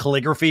beautiful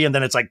calligraphy. And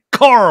then it's like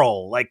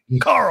Carl,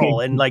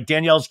 and like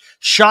Danielle's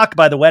shocked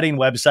by the wedding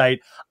website.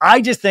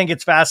 I just think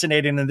it's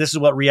fascinating. And this is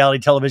what reality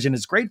television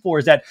is great for,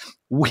 is that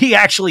we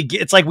actually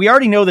get, it's like, we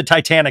already know the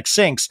Titanic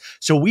sinks.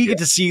 So we get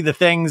to see the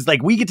things,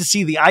 like we get to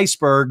see the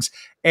icebergs,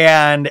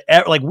 and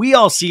like we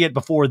all see it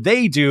before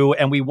they do.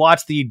 And we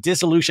watch the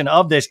dissolution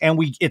of this, and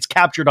it's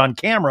captured on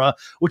camera,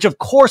 which of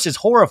course is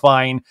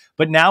horrifying.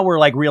 But now we're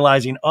like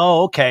realizing,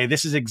 oh, okay,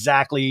 this is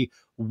exactly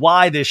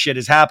why this shit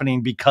is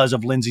happening, because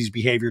of Lindsay's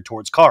behavior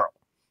towards Carl.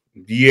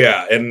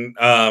 Yeah.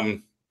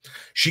 And,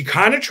 she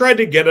kind of tried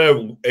to get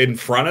in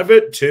front of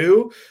it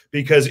too,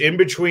 because in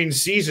between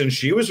seasons,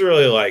 she was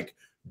really like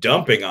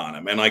dumping on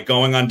him and like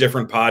going on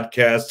different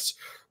podcasts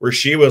where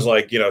she was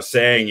like,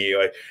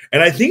 saying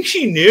and I think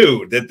she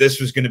knew that this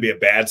was going to be a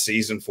bad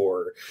season for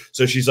her.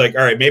 So she's like,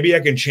 all right, maybe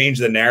I can change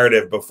the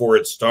narrative before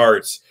it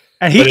starts.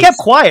 And he kept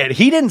quiet.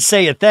 He didn't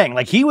say a thing.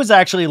 Like, he was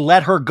actually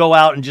let her go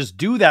out and just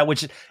do that,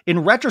 which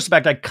in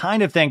retrospect, I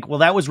kind of think, well,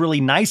 that was really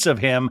nice of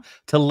him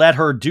to let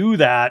her do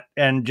that.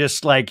 And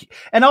just like,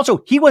 and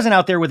also he wasn't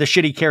out there with a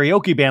shitty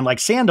karaoke band like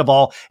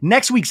Sandoval.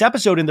 Next week's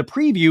episode in the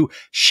preview,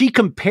 she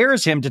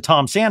compares him to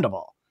Tom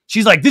Sandoval.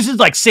 She's like, this is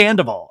like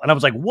Sandoval. And I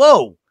was like,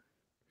 whoa.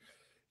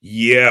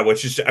 Yeah.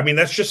 Which is, I mean,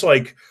 that's just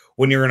like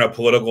when you're in a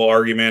political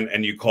argument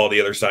and you call the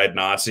other side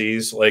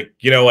Nazis, like,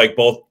 like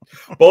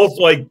both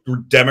like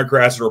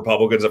Democrats and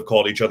Republicans have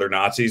called each other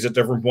Nazis at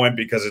different point,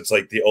 because it's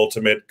like the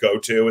ultimate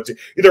go-to. It's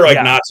either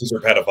like Nazis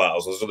or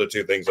pedophiles. Those are the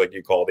two things like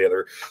you call the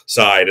other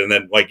side. And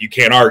then like, you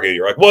can't argue.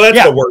 You're like, well,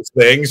 that's the worst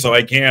thing. So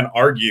I can't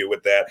argue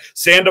with that.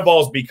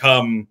 Sandoval's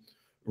become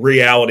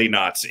reality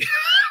Nazi.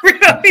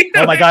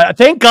 Oh my God.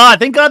 Thank God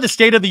the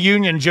State of the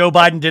Union, Joe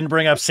Biden didn't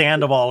bring up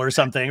Sandoval or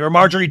something, or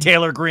Marjorie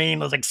Taylor Greene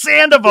was like,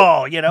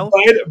 Sandoval,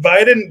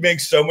 Biden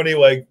makes so many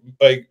like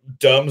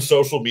dumb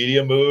social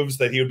media moves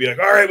that he would be like,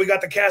 all right, we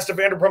got the cast of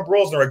Vanderpump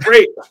Rules. And they're like,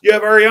 great, you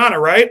have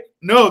Ariana, right?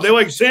 No, they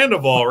like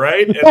Sandoval,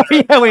 right? And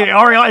yeah, wait,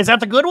 Ariana, is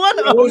that the good one?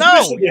 Oh,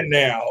 no. Michigan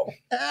now.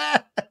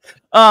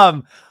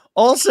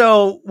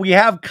 Also, we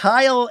have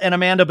Kyle and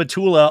Amanda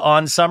Batula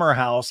on Summer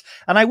House.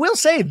 And I will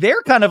say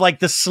they're kind of like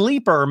the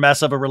sleeper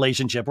mess of a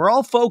relationship. We're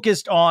all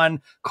focused on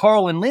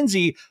Carl and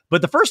Lindsay,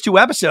 but the first 2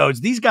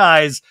 episodes, these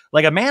guys,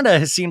 like Amanda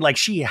has seemed like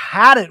she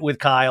had it with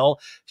Kyle.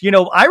 You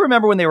know, I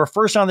remember when they were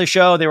first on the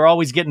show, they were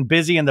always getting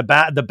busy in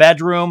the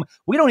bedroom.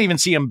 We don't even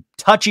see them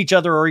touch each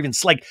other or even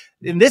like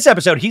in this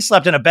episode, he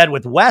slept in a bed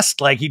with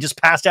West. Like he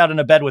just passed out in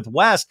a bed with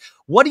West.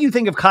 What do you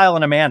think of Kyle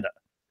and Amanda?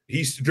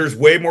 There's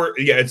way more.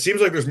 Yeah, it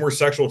seems like there's more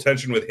sexual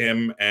tension with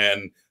him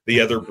and the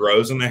other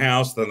bros in the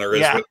house than there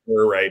is with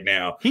her right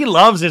now. He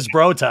loves his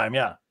bro time.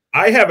 Yeah.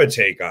 I have a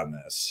take on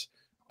this.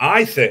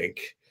 I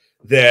think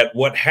that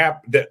what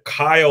happened, that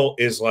Kyle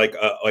is like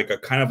a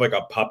kind of like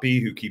a puppy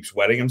who keeps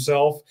wetting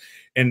himself.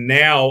 And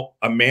now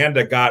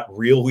Amanda got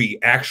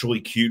really actually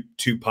cute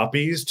 2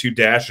 puppies, 2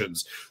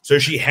 Dachshunds. So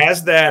she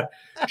has that.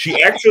 She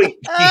has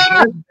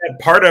that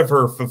part of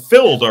her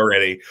fulfilled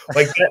already.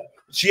 Like that.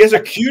 She has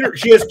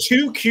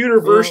 2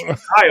 cuter versions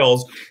of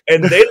Kyle's,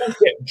 and they don't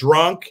get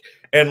drunk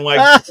and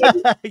like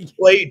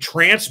play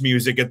trance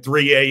music at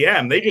 3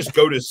 a.m. They just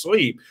go to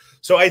sleep.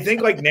 So I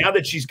think like now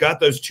that she's got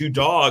those 2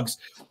 dogs,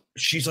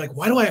 she's like,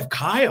 why do I have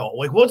Kyle?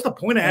 Like, what's the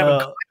point of having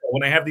Kyle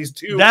when I have these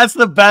 2? That's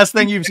the best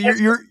thing you've seen.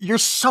 You're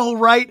so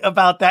right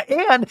about that.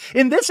 And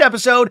in this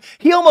episode,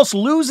 he almost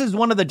loses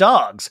one of the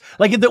dogs.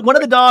 Like one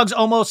of the dogs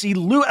almost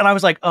and I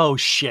was like, oh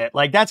shit.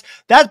 Like that's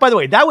by the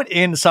way, that would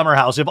end Summer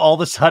House if all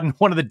of a sudden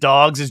one of the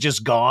dogs is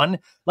just gone.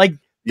 Like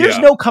there's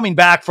no coming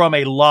back from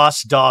a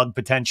lost dog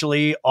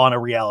potentially on a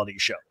reality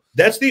show.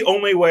 That's the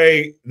only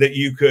way that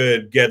you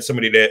could get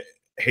somebody to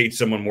hate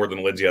someone more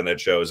than Lindsay on that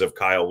show is if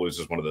Kyle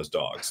loses one of those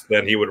dogs.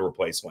 Then he would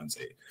replace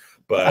Lindsay.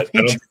 But I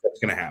don't think that's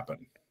going to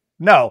happen.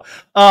 No.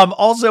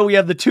 Also, we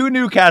have the 2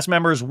 new cast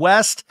members,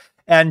 West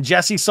and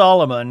Jesse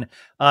Solomon.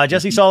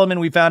 Jesse Solomon,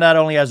 we found out,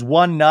 only has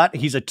 1 nut.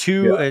 He's a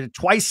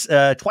twice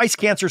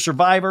cancer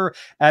survivor.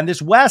 And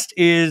this West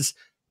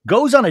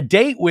goes on a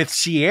date with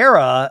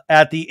Sierra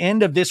at the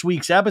end of this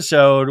week's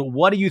episode.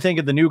 What do you think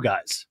of the new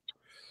guys?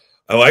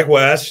 I like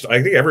West.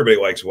 I think everybody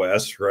likes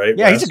West, right?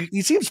 Yeah, West.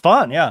 he seems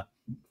fun. Yeah.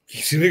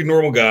 He seems like a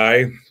normal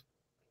guy.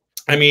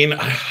 I mean,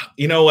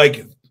 you know,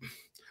 like,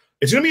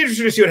 it's going to be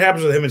interesting to see what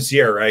happens with him and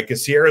Sierra, right?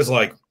 Because Sierra's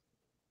like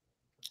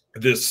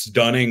this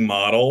stunning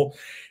model,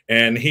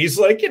 and he's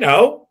like, you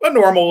know, a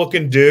normal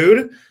looking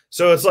dude.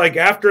 So it's like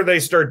after they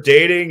start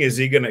dating, is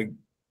he going to,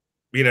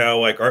 you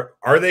know, like,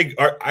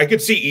 I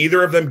could see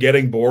either of them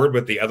getting bored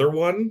with the other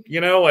one,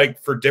 you know,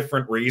 like for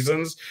different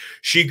reasons.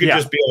 She could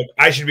just be like,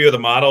 I should be with a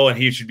model, and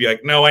he should be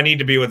like, no, I need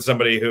to be with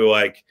somebody who,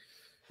 like,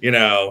 you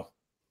know,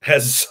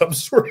 has some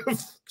sort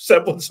of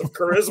semblance of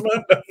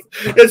charisma.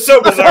 It's so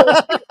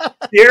bizarre.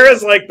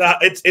 Sierra's like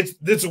it's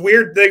this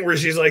weird thing where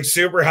she's like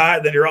super hot,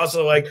 and then you're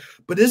also like,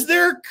 but is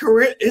there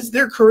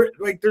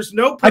like there's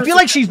no person. I feel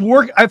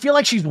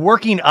like she's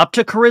working up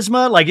to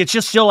charisma. Like it's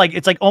just still like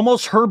it's like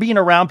almost her being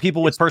around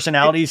people with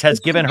personalities has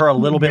given her a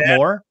little bit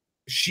more.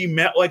 She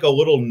met like a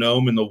little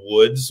gnome in the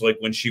woods, like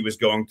when she was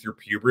going through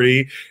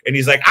puberty, and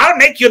he's like, I'll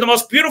make you the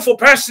most beautiful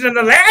person in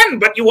the land,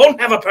 but you won't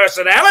have a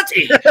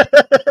personality.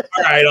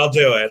 All right, I'll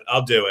do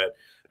it.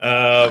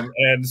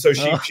 And so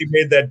she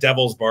made that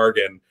devil's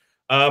bargain.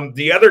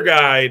 The other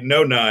guy,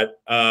 No Nut,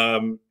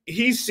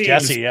 he seems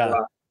Jesse, yeah.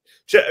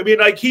 I mean,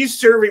 like he's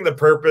serving the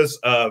purpose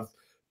of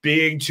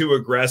being too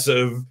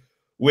aggressive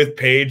with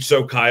Paige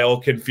so Kyle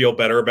can feel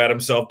better about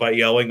himself by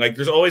yelling. Like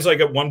there's always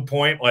like at one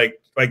point, like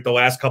the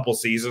last couple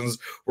seasons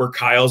where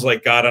Kyle's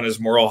like got on his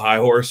moral high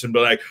horse and be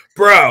like,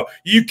 bro,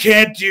 you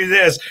can't do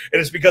this.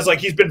 And it's because like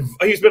he's been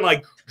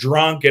like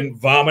drunk and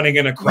vomiting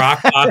in a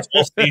crock pot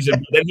all season.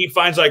 But then he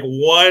finds like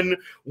one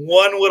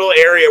little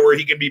area where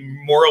he can be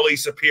morally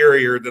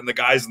superior than the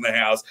guys in the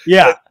house.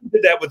 Yeah. He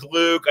did that with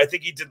Luke. I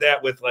think he did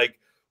that with like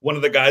one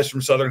of the guys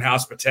from Southern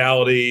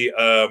Hospitality.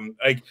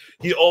 Like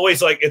he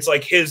always like,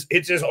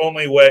 it's his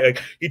only way.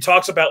 Like, he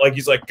talks about like,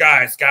 he's like,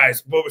 guys,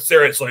 but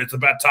seriously, it's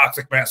about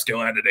toxic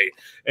masculinity.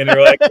 And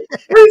you're like,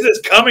 where is this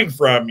coming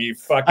from? You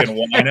fucking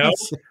wino.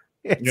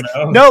 You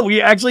know? No, he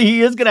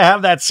is going to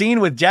have that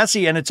scene with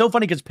Jesse. And it's so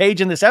funny because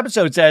Paige in this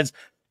episode says,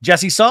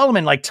 Jesse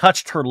Solomon like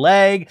touched her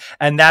leg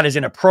and that is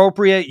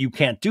inappropriate. You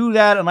can't do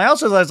that. And I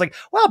was like,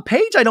 well,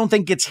 Paige, I don't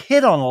think gets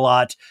hit on a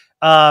lot.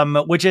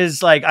 Which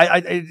is like,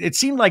 it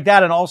seemed like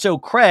that. And also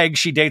Craig,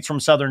 she dates from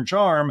Southern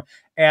Charm.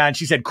 And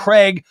she said,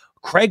 Craig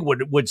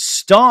would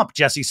stomp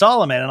Jesse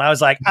Solomon. And I was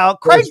like, oh,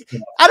 Craig,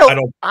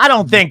 I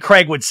don't think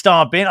Craig would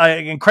stomp in.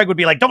 And Craig would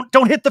be like,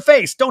 don't hit the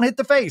face. Don't hit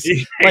the face.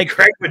 Like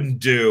Craig wouldn't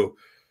do.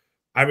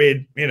 I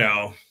mean, you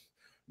know,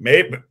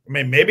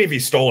 maybe if he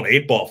stole an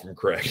 8-ball from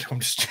Craig. I'm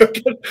just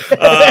joking.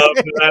 I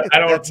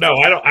don't know.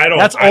 I don't.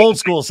 That's old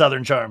school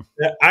Southern Charm.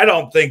 I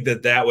don't think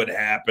that would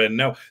happen.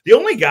 No, the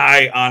only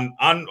guy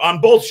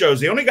on both shows,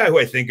 the only guy who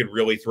I think could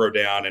really throw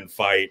down and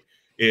fight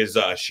is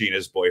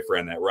Sheena's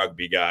boyfriend, that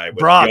rugby guy.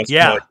 Brock,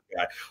 yeah.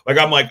 Like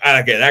I'm like,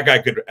 okay, that guy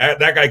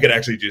could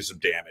actually do some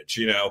damage,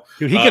 you know.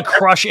 Dude, he could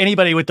crush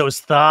anybody with those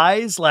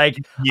thighs. Like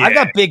I've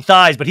got big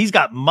thighs, but he's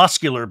got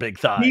muscular big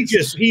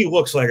thighs. He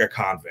looks like a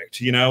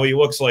convict, you know. He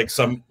looks like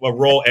a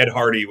role Ed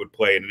Hardy would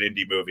play in an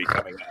indie movie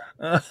coming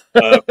out.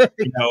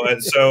 You know,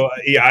 and so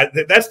yeah,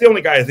 that's the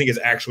only guy I think is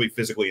actually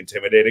physically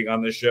intimidating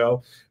on this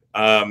show.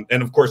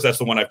 And of course, that's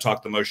the one I've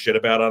talked the most shit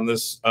about on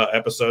this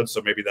episode.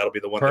 So maybe that'll be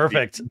the one.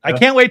 Perfect. I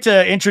can't wait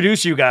to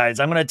introduce you guys.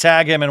 I'm going to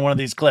tag him in one of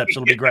these clips.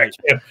 It'll be great.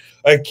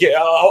 Okay.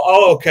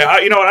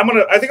 You know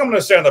what? I think I'm going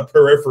to stay on the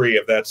periphery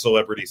of that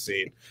celebrity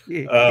scene.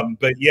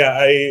 But yeah,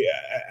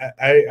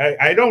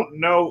 I don't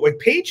know. Like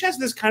Paige has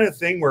this kind of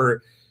thing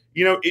where,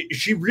 you know,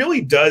 she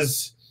really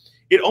does.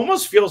 It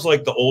almost feels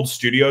like the old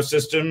studio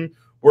system,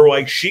 where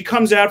like she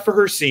comes out for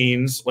her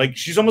scenes, like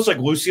she's almost like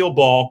Lucille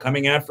Ball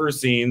coming out for her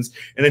scenes,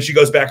 and then she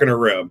goes back in her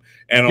room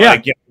and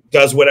like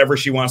does whatever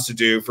she wants to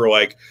do for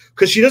like,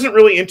 because she doesn't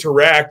really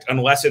interact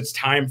unless it's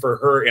time for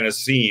her in a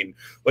scene.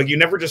 Like you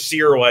never just see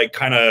her like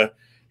kind of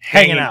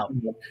hanging out.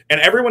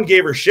 And everyone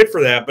gave her shit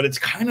for that, but it's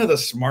kind of the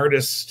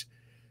smartest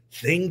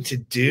thing to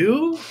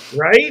do,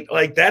 right?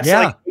 Like that's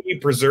like how you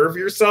preserve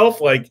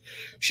yourself. Like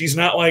she's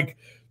not like,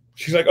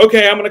 she's like,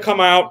 okay, I'm gonna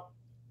come out,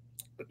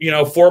 you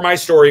know, for my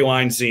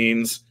storyline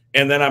scenes,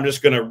 and then I'm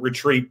just going to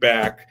retreat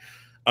back.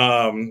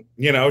 You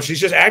know,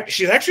 she's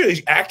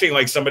actually acting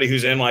like somebody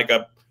who's in like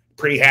a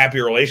pretty happy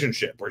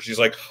relationship where she's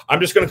like,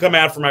 I'm just going to come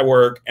out for my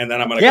work, and then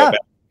I'm going to go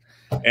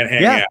back and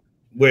hang out.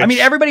 Which, I mean,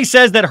 everybody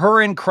says that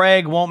her and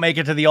Craig won't make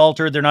it to the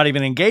altar. They're not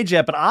even engaged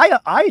yet, but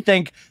I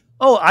think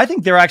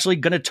they're actually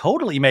going to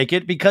totally make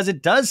it, because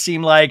it does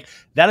seem like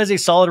that is a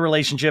solid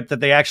relationship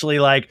that they actually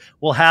like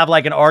will have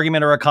like an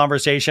argument or a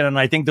conversation. And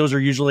I think those are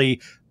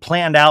usually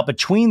planned out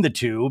between the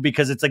two,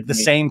 because it's like the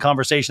same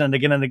conversation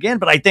and again.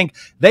 But I think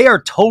they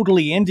are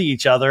totally into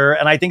each other.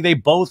 And I think they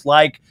both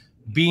like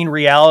being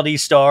reality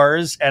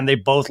stars, and they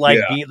both like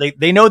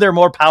they know they're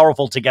more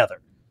powerful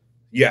together.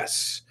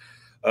 Yes.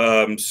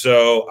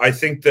 So I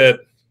think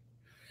that,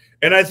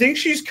 and I think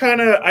she's kind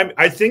of,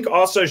 I think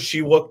also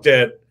she looked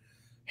at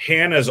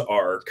Hannah's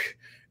arc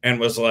and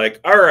was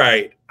like, all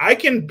right, I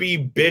can be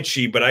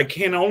bitchy, but I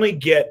can only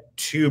get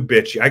too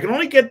bitchy. I can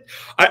only get,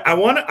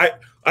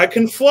 I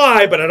can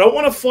fly, but I don't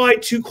want to fly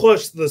too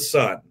close to the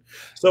sun.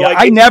 So like,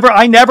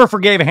 I never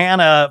forgave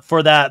Hannah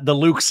for the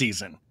Luke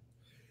season.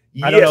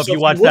 I don't know if you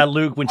watched that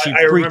Luke when she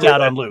freaked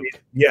out on Luke.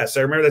 Yes,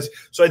 I remember this.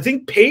 So I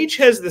think Paige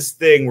has this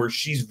thing where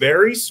she's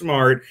very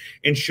smart,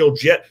 and she'll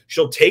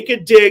take a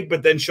dig,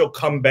 but then she'll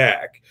come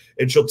back.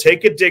 And she'll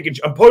take a dig. And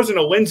I'm posing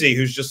to Lindsay,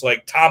 who's just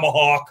like,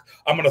 tomahawk,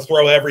 I'm going to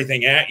throw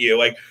everything at you.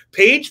 Like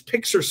Paige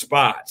picks her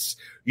spots,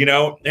 you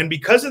know? And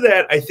because of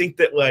that, I think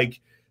that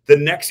like the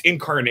next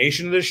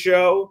incarnation of the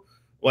show,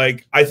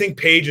 like I think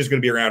Paige is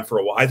going to be around for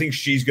a while. I think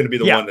she's going to be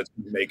the one that's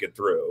going to make it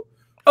through.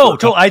 Oh,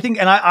 totally. I think,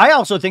 and I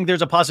also think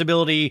there's a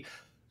possibility,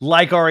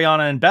 like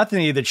Ariana and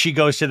Bethany, that she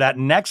goes to that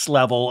next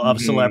level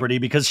of celebrity,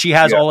 because she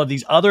has all of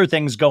these other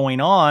things going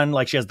on.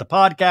 Like she has the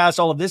podcast,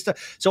 all of this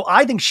stuff. So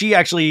I think she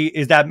actually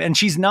is that, and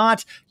she's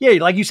not,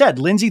 like you said,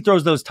 Lindsay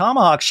throws those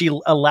tomahawks. She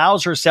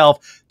allows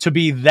herself to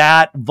be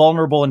that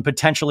vulnerable and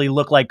potentially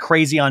look like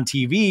crazy on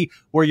TV,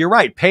 where you're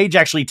right. Paige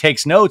actually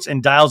takes notes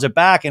and dials it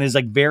back and is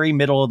like very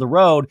middle of the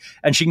road,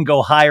 and she can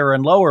go higher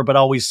and lower, but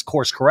always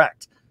course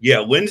correct. Yeah.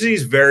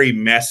 Lindsay's very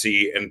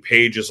messy, and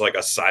Paige is like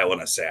a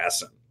silent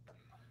assassin.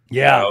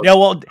 Yeah. Yeah.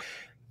 Well,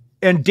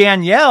 and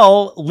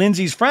Danielle,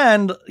 Lindsay's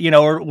friend, you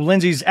know, or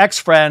Lindsay's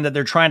ex-friend, that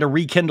they're trying to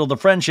rekindle the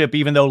friendship,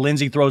 even though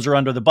Lindsay throws her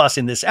under the bus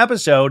in this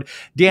episode.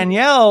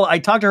 Danielle, I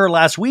talked to her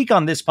last week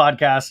on this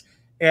podcast,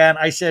 and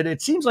I said,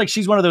 it seems like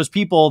she's one of those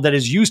people that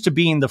is used to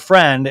being the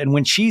friend. And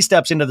when she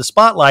steps into the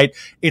spotlight,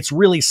 it's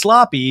really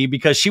sloppy,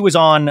 because she was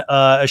on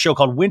a show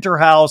called Winter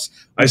House.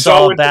 I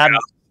saw Winter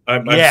House.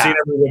 I've seen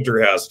every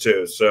Winter House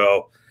too.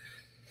 So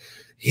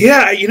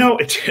yeah, you know,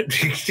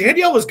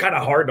 Danielle was kind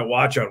of hard to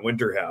watch on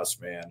Winter House,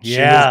 man.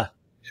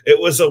 It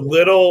was a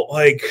little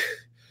like,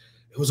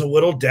 it was a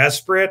little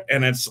desperate,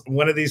 and it's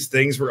one of these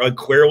things where like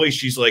clearly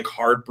she's like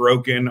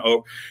heartbroken.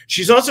 Oh,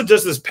 she's also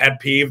does this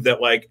pet peeve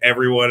that like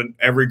every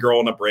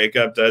girl in a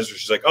breakup does, where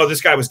she's like, oh,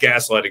 this guy was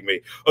gaslighting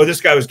me. Oh, this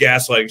guy was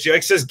gaslighting. She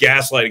like says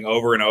gaslighting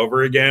over and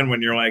over again,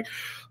 when you're like,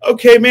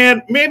 okay,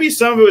 man, maybe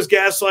some of it was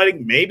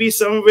gaslighting. Maybe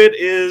some of it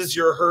is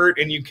you're hurt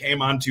and you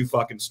came on too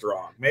fucking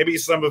strong. Maybe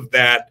some of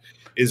that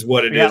is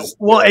what it is.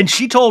 Well, and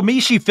she told me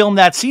she filmed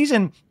that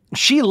season.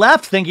 She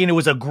left thinking it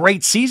was a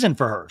great season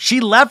for her. She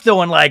left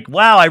going like,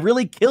 wow, I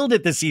really killed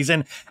it this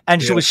season.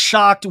 And she was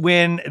shocked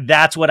when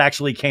that's what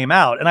actually came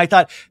out. And I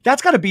thought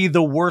that's got to be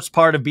the worst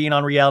part of being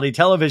on reality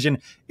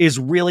television, is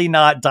really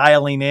not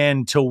dialing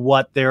in to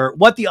what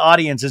the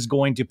audience is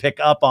going to pick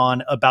up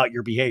on about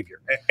your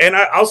behavior. And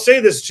I'll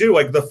say this too,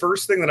 like the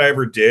first thing that I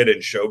ever did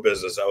in show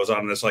business, I was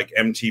on this like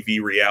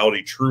MTV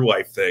reality True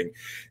Life thing.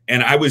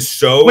 And I was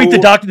so... Wait, the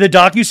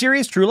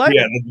docuseries True Life?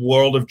 Yeah, the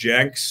World of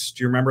Jenks.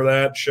 Do you remember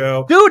that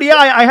show? Dude, yeah,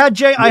 I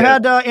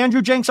had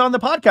Andrew Jenks on the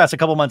podcast a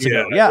couple months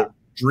ago. Yeah.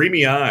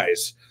 Dreamy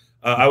Eyes.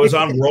 I was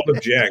on World of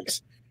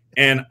Jenks.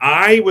 And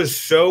I was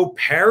so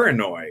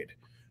paranoid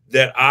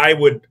that I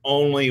would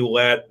only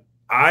let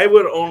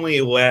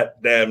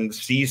them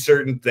see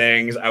certain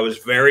things. I was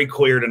very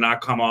clear to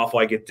not come off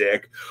like a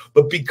dick.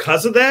 But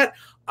because of that,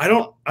 I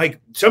don't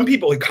like some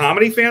people, like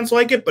comedy fans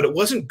like it, but it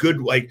wasn't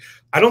good. Like,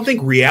 I don't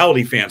think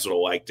reality fans would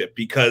have liked it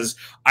because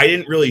I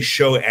didn't really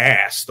show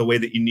ass the way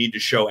that you need to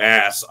show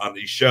ass on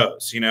these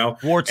shows, you know,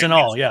 warts and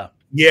all. Yeah.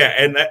 Yeah.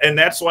 And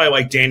that's why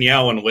like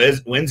Danielle and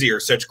Lindsay are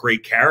such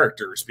great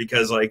characters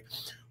because like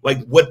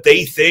what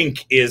they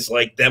think is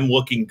like them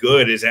looking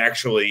good is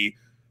actually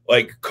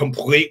like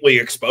completely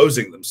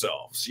exposing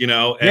themselves, you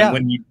know?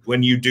 And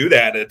when you do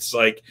that, it's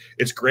like,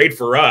 it's great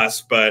for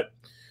us, but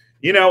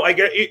you know, I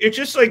get it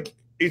just like,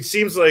 it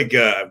seems like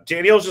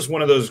Danielle's just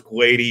one of those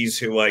ladies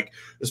who like,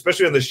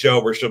 especially on the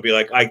show where she'll be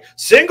like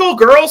single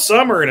girl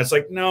summer. And it's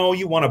like, no,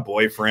 you want a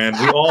boyfriend.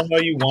 We all know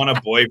you want a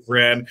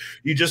boyfriend.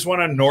 You just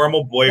want a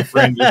normal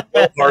boyfriend. You're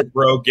so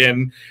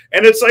heartbroken.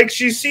 And it's like,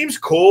 she seems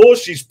cool.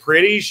 She's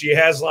pretty. She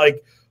has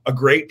like a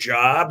great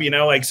job, you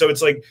know, like, so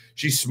it's like,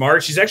 she's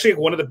smart. She's actually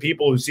one of the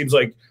people who seems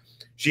like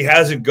she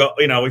hasn't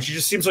you know, she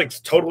just seems like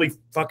totally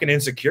fucking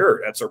insecure.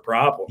 That's her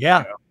problem. Yeah.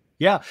 You know?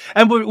 Yeah.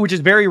 And which is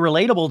very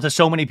relatable to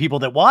so many people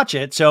that watch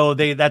it. So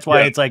that's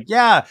why it's like,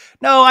 yeah,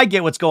 no, I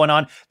get what's going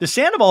on. The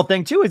Sandoval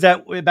thing too, is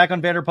that back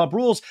on Vanderpump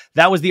Rules,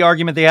 that was the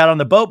argument they had on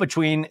the boat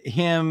between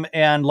him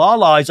and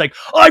Lala. He's like,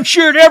 I've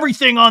shared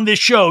everything on this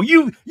show.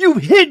 You've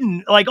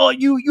hidden, like, oh,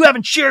 you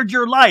haven't shared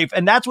your life.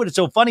 And that's what is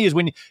so funny is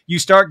when you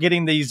start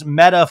getting these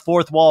meta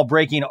fourth wall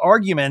breaking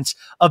arguments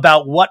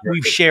about what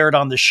we've shared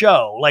on the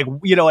show. Like,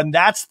 you know, and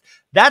that's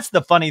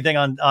the funny thing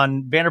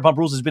on Vanderpump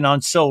Rules has been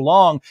on so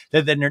long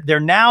that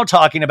they're now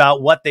talking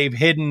about what they've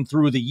hidden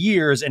through the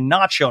years and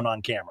not shown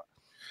on camera.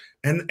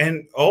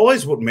 And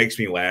always what makes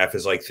me laugh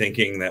is like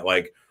thinking that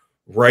like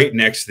right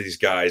next to these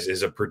guys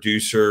is a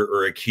producer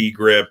or a key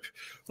grip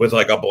with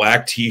like a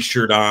black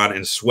t-shirt on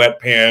and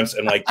sweatpants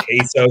and like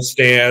queso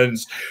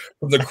stands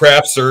from the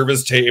craft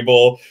service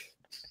table.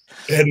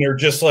 And they're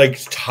just like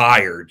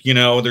tired, you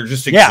know, they're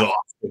just exhausted.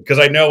 Because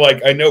I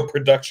know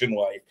production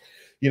life.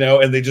 You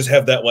know, and they just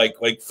have that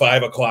like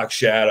 5 o'clock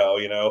shadow,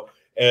 you know,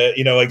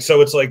 like,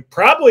 so it's like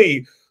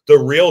probably the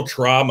real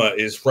trauma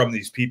is from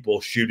these people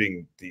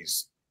shooting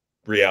these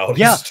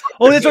reality. Yeah. Stars.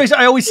 Oh, that's what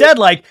I always said.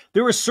 Like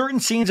there were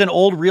certain scenes in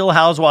old Real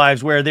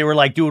Housewives where they were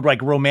like doing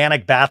like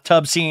romantic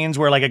bathtub scenes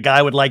where like a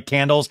guy would light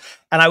candles.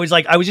 And I was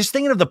just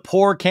thinking of the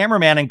poor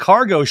cameraman in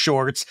cargo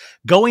shorts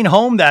going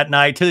home that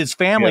night to his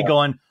family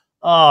going,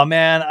 oh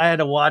man, I had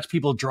to watch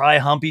people dry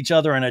hump each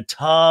other in a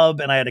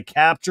tub and I had to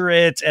capture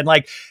it. And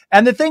like,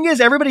 and the thing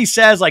is, everybody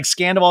says like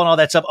Scandal and all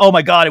that stuff. Oh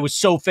my God, it was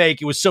so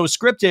fake. It was so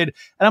scripted.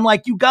 And I'm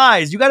like, you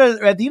guys, you got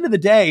to, at the end of the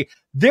day,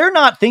 they're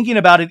not thinking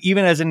about it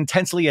even as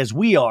intensely as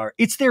we are.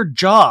 It's their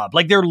job.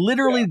 Like they're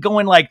literally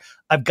going like,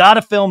 I've got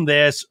to film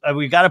this.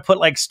 We've got to put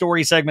like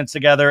story segments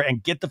together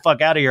and get the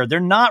fuck out of here.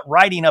 They're not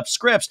writing up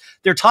scripts.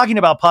 They're talking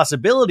about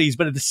possibilities,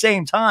 but at the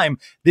same time,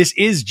 this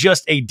is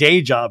just a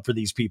day job for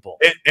these people.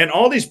 And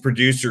all these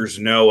producers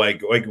know,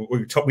 like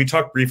we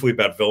talked briefly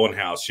about Villain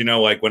House, you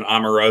know, like when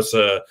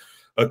Omarosa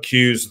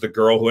accused the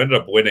girl who ended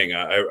up winning,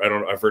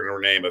 I forget her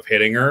name, of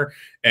hitting her.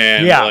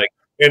 And like,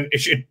 and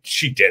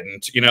she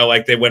didn't, you know,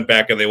 like they went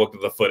back and they looked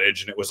at the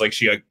footage and it was like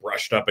she like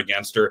brushed up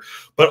against her.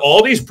 But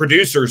all these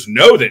producers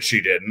know that she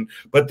didn't,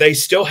 but they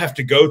still have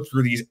to go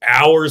through these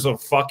hours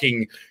of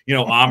fucking, you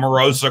know,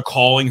 Omarosa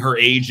calling her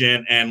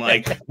agent. And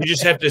like, you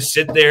just have to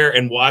sit there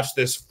and watch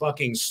this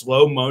fucking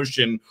slow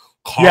motion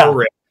car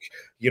wreck.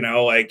 You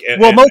know, like,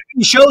 well, most of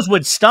these shows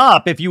would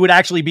stop if you would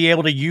actually be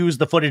able to use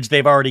the footage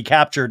they've already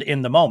captured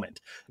in the moment.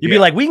 You'd be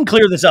like, we can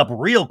clear this up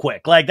real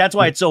quick. Like, that's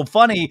why it's so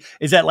funny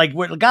is that like,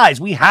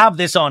 guys, we have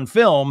this on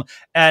film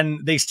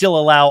and they still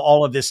allow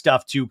all of this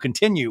stuff to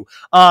continue.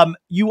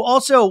 You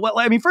also, well,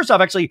 I mean, first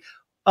off, actually,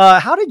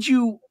 how did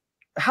you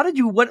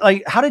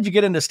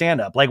get into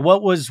stand-up? Like,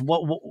 what was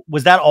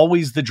that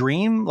always the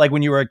dream? Like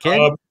when you were a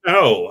kid?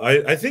 No,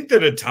 I think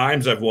that at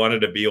times I've wanted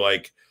to be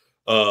like,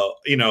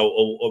 you know,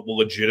 a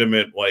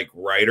legitimate like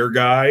writer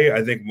guy,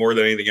 I think more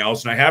than anything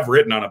else. And I have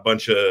written on a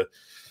bunch of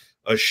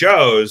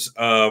shows.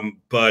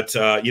 But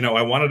you know,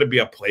 I wanted to be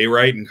a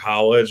playwright in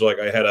college. Like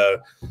I had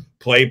a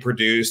play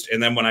produced.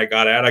 And then when I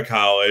got out of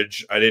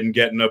college, I didn't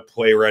get into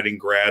playwriting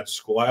grad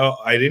school.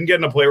 I didn't get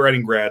into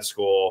playwriting grad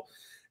school.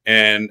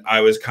 And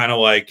I was kind of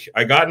like,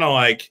 I got into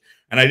like,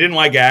 and I didn't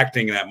like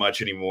acting that much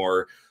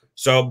anymore.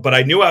 So, but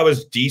I knew I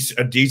was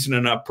a decent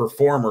enough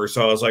performer.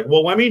 So I was like,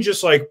 well, let me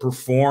just like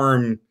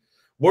perform.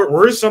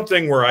 Where's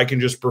something where I can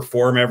just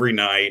perform every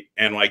night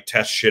and like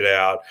test shit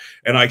out?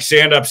 And like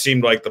stand up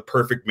seemed like the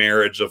perfect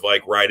marriage of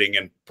like writing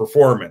and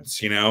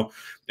performance, you know?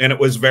 And it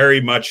was very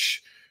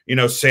much, you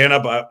know, stand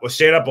up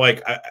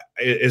like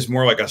is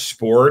more like a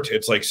sport.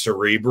 It's like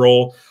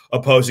cerebral,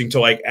 opposing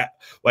to like,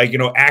 you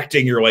know,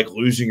 acting, you're like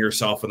losing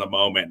yourself in the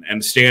moment.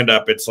 And stand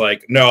up, it's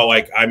like, no,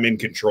 like I'm in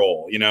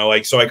control, you know,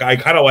 like, so like, I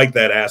kind of like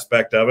that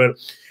aspect of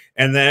it.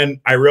 And then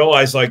I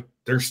realized like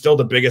there's still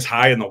the biggest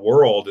high in the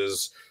world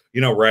is, you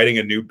know, writing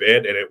a new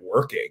bit and it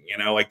working, you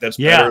know, like that's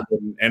better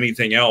than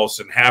anything else.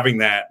 And having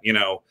that, you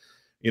know,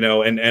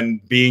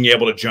 and being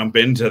able to jump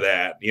into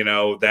that,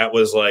 that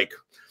was like,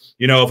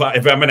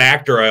 if I'm an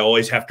actor, I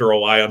always have to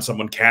rely on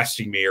someone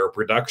casting me or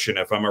production.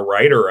 If I'm a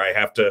writer, I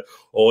have to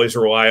always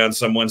rely on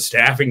someone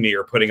staffing me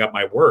or putting up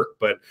my work.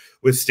 But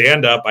with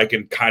stand up, I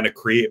can kind of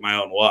create my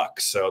own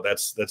luck. So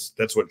that's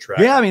what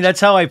attracts. Yeah, I mean,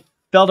 that's how I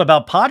felt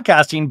about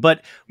podcasting.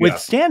 But with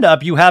stand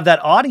up, you have that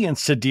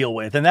audience to deal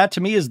with, and that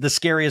to me is the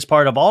scariest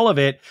part of all of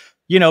it.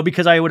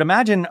 Because I would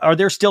imagine, are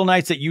there still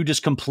nights that you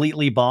just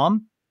completely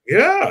bomb?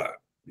 Yeah,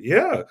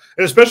 and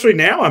especially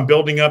now, I'm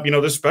building up.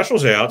 This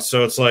special's out,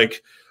 so it's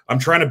like, I'm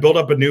trying to build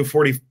up a new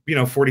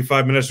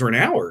 45 minutes or an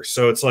hour.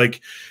 So it's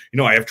like,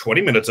 I have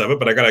 20 minutes of it,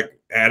 but I got to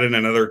add in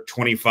another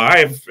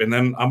 25 and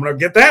then I'm going to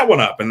get that one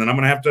up and then I'm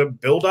going to have to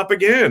build up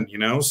again,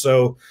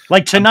 So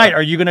like tonight,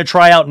 are you going to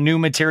try out new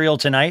material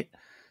tonight?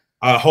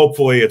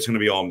 Hopefully it's going to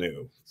be all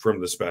new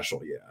from the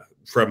special. Yeah.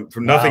 From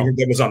nothing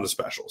that was on the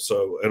special.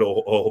 So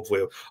it'll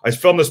hopefully, I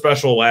filmed the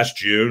special last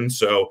June.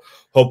 So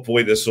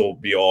hopefully this will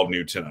be all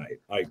new tonight.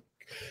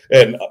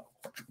 And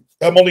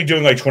I'm only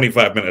doing like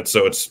 25 minutes.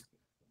 So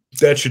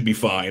that should be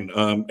fine.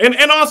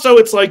 And also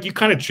it's like you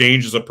kind of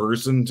change as a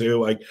person too.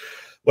 Like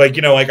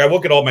I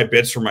look at all my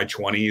bits from my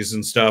 20s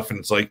and stuff, and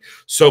it's like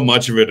so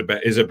much of it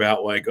is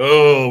about like,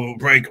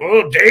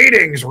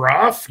 dating's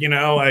rough,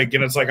 and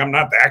it's like I'm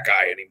not that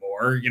guy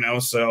anymore,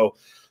 so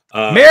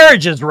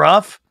marriage is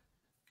rough.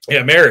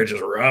 Yeah, marriage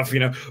is rough,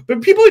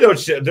 but people don't,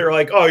 they're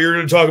like, oh, you're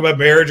going to talk about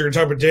marriage, you're going to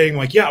talk about dating. I'm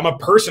like, yeah, I'm a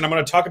person. I'm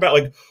going to talk about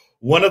like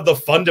one of the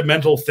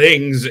fundamental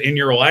things in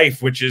your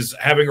life, which is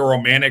having a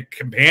romantic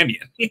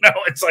companion.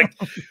 It's like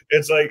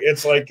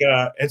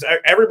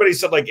everybody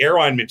said like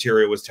airline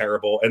material was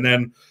terrible. And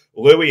then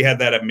Louis had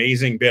that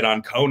amazing bit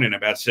on Conan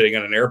about sitting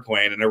on an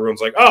airplane and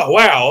everyone's like, oh,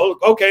 wow.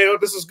 Okay.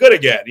 This is good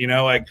again.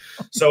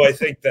 So I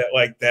think that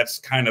like, that's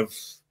kind of,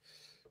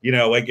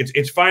 like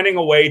it's finding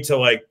a way to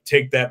like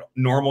take that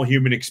normal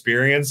human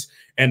experience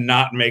and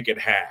not make it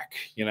hack,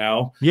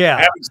 Yeah.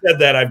 Having said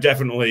that, I've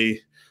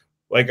definitely,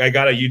 like, I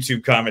got a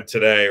YouTube comment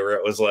today where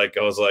it was like,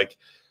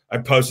 I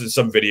posted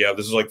some video.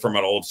 This is like from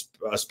an old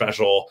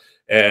special.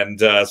 And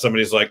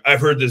somebody's like,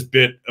 I've heard this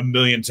bit a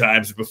million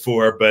times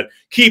before, but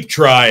keep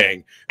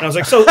trying. And I was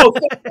like,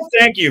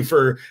 thank you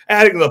for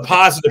adding the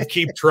positive,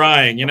 keep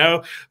trying,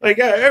 like,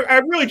 I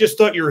really just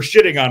thought you were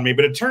shitting on me,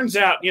 but it turns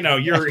out,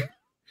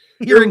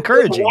 you're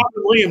encouraging.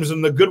 Robin Williams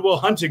in the Good Will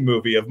Hunting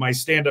movie of my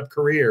stand-up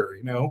career,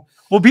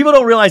 Well, people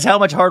don't realize how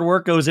much hard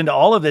work goes into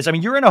all of this. I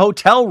mean, you're in a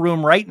hotel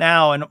room right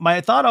now. And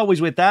my thought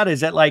always with that is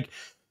that like,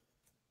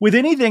 with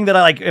anything that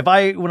I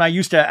like, when I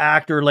used to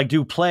act or like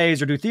do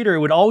plays or do theater, it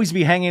would always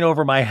be hanging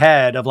over my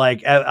head of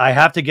like, I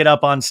have to get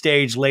up on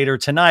stage later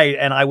tonight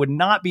and I would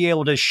not be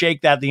able to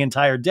shake that the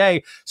entire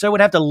day. So I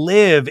would have to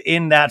live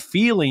in that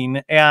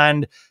feeling.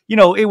 And,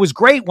 it was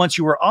great once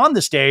you were on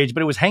the stage,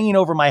 but it was hanging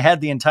over my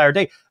head the entire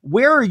day.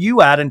 Where are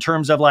you at in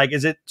terms of like,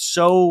 is it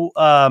so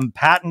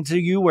patent to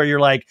you where you're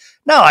like,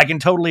 no, I can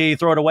totally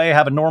throw it away,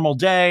 have a normal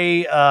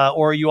day?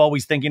 Or are you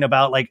always thinking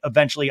about like,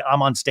 eventually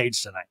I'm on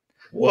stage tonight?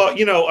 Well,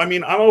 I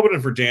mean, I'm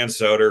opening for Dan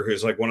Soder,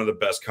 who's like one of the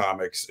best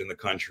comics in the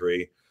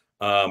country.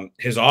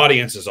 His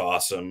audience is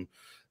awesome.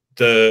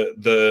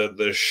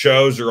 The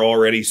shows are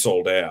already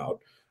sold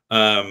out.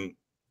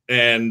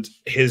 And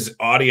his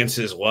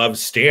audiences love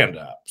stand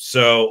up.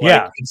 So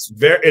like,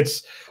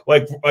 it's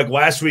like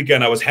last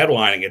weekend I was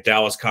headlining at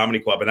Dallas Comedy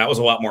Club, and that was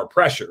a lot more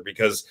pressure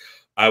because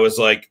I was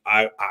like,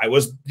 I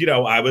was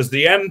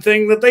the end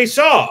thing that they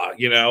saw,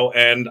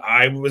 and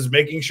I was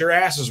making sure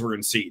asses were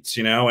in seats,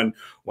 and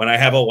when I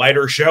have a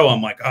lighter show,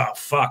 I'm like, oh,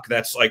 fuck,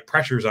 that's like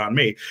pressure's on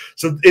me.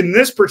 So in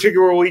this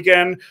particular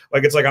weekend,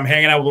 like, it's like I'm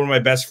hanging out with one of my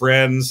best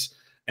friends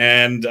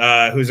and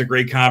who's a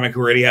great comic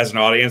who already has an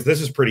audience. This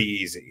is pretty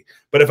easy.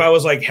 But if I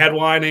was like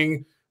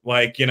headlining,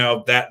 like,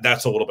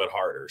 that's a little bit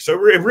harder. So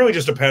it really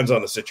just depends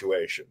on the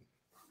situation.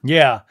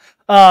 Yeah.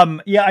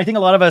 I think a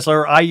lot of us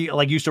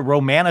used to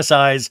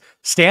romanticize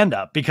stand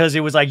up because it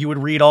was like, you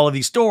would read all of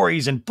these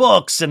stories and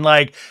books and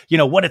like,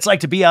 what it's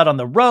like to be out on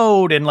the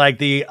road and like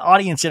the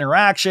audience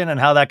interaction and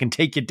how that can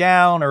take you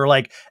down or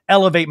like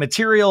elevate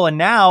material. And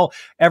now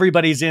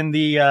everybody's in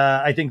the,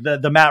 I think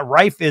the Matt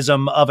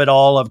Rife-ism of it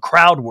all of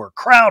crowd work,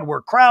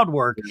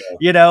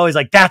 is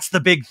like, that's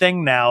the big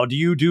thing now. Do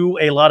you do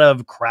a lot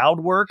of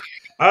crowd work?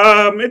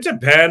 It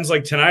depends.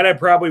 Like tonight, I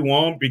probably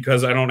won't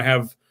because I don't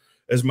have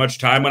as much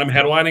time when I'm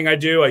headlining. I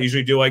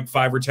usually do like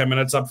 5 or 10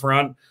 minutes up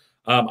front.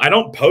 I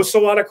don't post a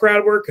lot of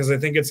crowd work because I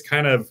think it's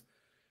kind of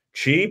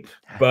cheap,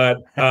 but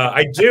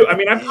I do. I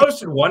mean, I've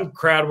posted one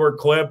crowd work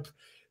clip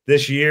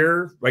this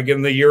year. Like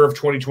in the year of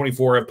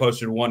 2024, I've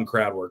posted one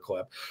crowd work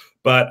clip,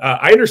 but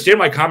I understand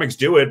why comics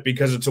do it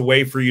because it's a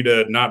way for you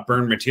to not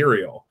burn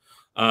material.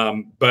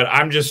 But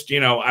I'm just,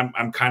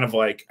 I'm kind of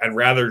like, I'd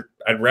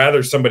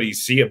rather somebody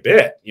see a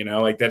bit,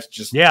 like that's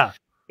just,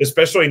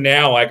 especially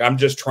now, like I'm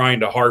just trying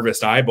to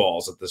harvest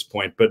eyeballs at this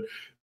point, but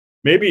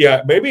maybe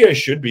I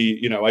should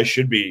be,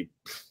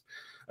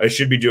 I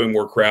should be doing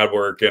more crowd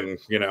work and,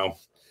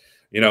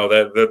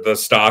 the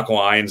stock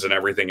lines and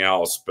everything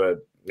else.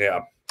 But yeah.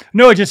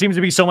 No, it just seems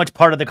to be so much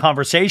part of the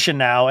conversation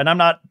now. And I'm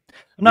not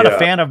I'm not a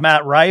fan of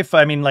Matt Rife.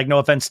 I mean, like, no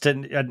offense to,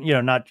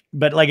 not,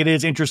 but like, it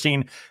is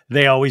interesting.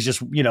 They always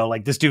just,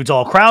 like, this dude's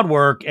all crowd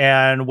work,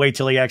 and wait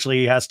till he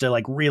actually has to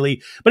like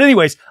really, but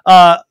anyways,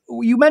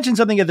 you mentioned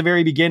something at the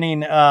very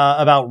beginning,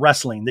 about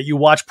wrestling, that you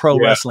watch pro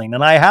wrestling.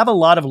 And I have a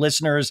lot of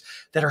listeners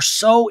that are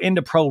so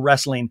into pro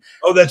wrestling.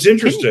 Oh, that's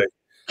interesting.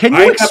 Can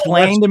you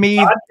explain to me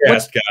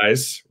podcast,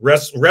 guys,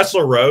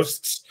 Wrestler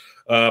Roasts?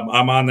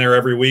 I'm on there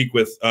every week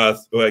with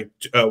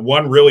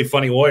one really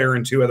funny lawyer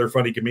and 2 other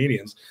funny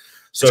comedians.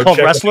 So it's called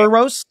Wrestler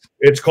Roast?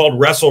 It's called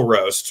Wrestle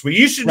Roasts. We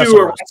used to do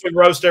a wrestling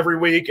roast every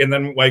week, and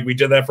then like we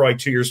did that for like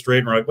 2 years straight,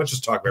 and we're like, let's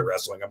just talk about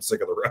wrestling. I'm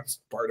sick of the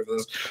roast part of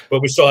this,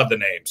 but we still have the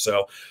name.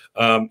 So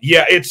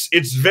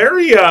it's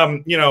very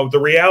the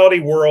reality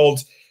world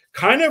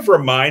kind of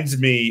reminds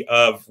me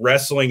of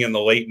wrestling in the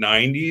late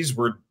 90s,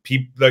 where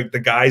people, like, the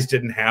guys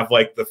didn't have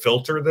like the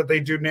filter that they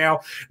do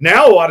now.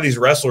 Now a lot of these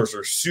wrestlers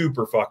are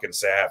super fucking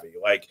savvy.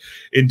 Like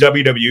in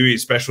WWE,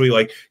 especially,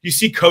 like you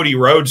see Cody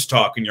Rhodes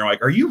talk and you're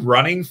like, are you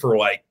running for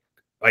like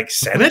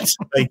Senate?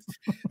 like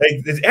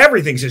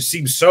everything just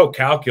seems so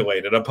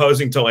calculated,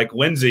 opposing to like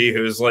Lindsay,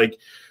 who's like,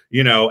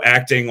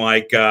 acting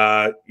like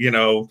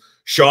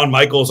Shawn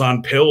Michaels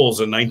on pills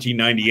in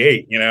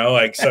 1998,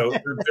 like, so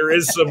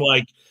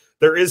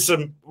there is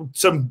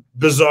some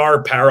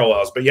bizarre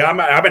parallels. But yeah, I'm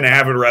an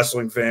avid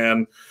wrestling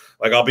fan.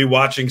 Like, I'll be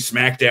watching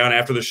SmackDown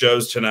after the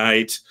shows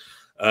tonight.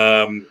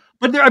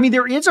 But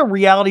there is a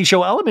reality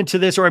show element to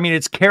this, or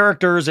it's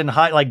characters and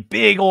like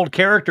big old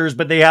characters,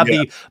 but they have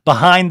the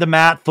behind the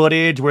mat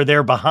footage where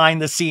they're behind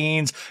the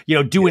scenes,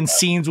 doing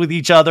scenes with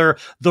each other.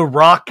 The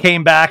Rock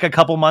came back a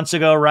couple months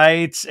ago,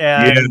 right?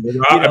 And,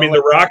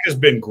 The Rock has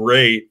been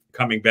great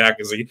coming back.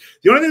 The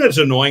only thing that's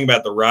annoying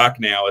about The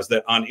Rock now is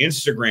that on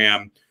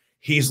Instagram,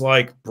 he's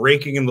like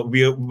breaking in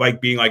like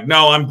being like,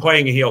 no, I'm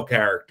playing a heel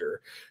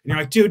character. And you're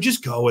like, dude,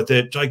 just go with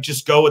it. Like,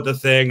 just go with the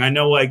thing. I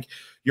know, like,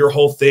 your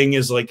whole thing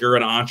is like you're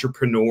an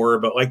entrepreneur,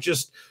 but like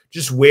just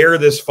wear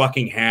this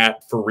fucking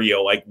hat for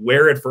real. Like,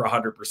 wear it for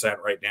 100%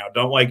 right now.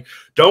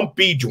 Don't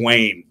be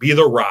Dwayne, be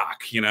The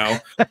Rock,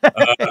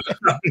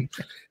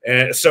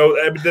 and so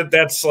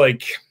that's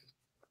like,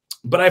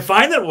 but I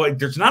find that like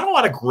there's not a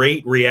lot of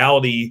great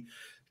reality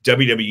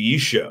WWE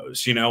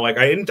shows, like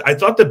I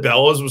thought the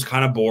Bellas was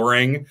kind of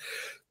boring.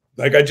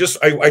 Like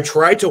I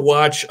tried to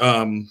watch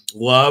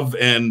Love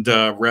and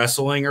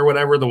Wrestling or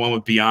whatever, the one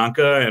with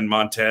Bianca and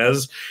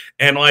Montez,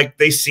 and like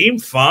they seem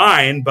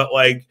fine, but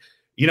like,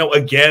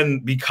 again,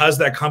 because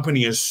that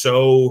company is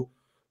so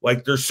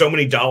like, there's so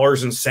many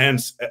dollars and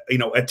cents,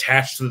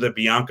 attached to the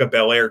Bianca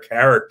Belair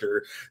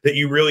character, that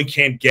you really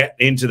can't get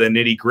into the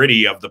nitty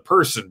gritty of the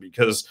person,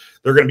 because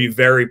they're going to be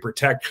very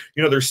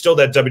there's still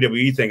that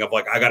WWE thing of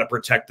like, I got to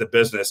protect the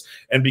business.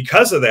 And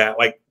because of that,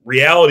 like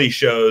reality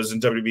shows in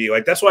WWE,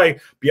 like that's why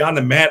Beyond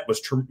the Mat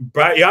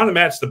Beyond the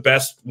Mat's the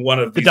best one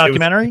of the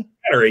documentary.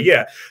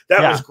 Yeah,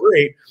 that was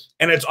great.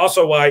 And it's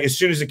also why, as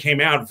soon as it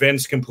came out,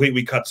 Vince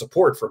completely cut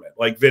support from it.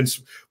 Like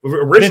Vince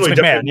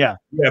McMahon,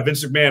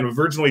 Vince McMahon,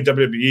 originally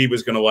WWE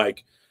was going to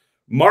like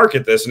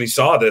market this, and he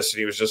saw this and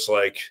he was just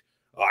like,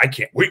 oh,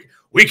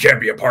 we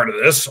can't be a part of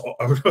this.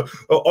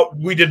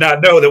 We did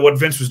not know that what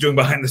Vince was doing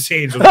behind the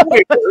scenes was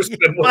way worse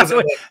than what was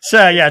it.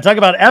 So yeah, talk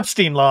about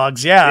Epstein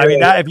logs. Yeah, I mean,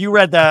 if you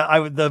read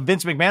the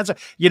Vince McMahon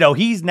stuff,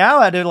 he's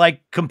now had to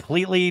like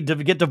completely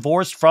get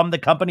divorced from the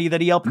company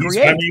that he helped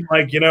create. I mean,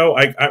 like,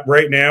 I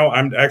right now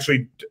I'm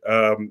actually,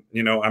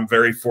 I'm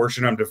very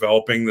fortunate. I'm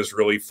developing this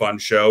really fun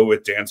show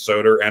with Dan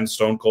Soder and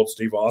Stone Cold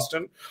Steve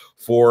Austin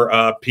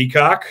for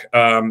Peacock,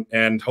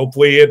 and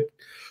hopefully it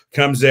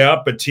comes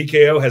out. But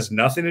TKO has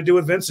nothing to do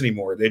with Vince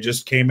anymore. They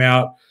just came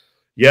out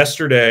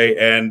yesterday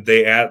and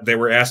they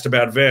were asked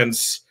about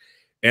Vince,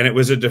 and it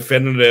was a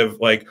definitive,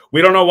 like,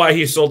 we don't know why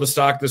he sold the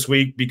stock this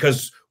week,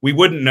 because we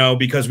wouldn't know,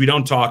 because we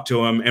don't talk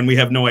to him and we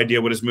have no idea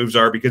what his moves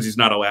are, because he's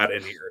not allowed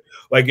in here.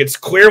 Like, it's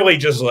clearly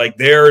just like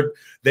they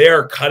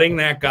are cutting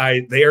that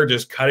guy. They are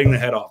just cutting the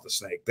head off the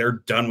snake.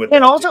 They're done with it.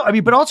 And also,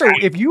 but also,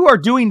 if you are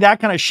doing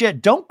that kind of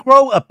shit, don't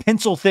grow a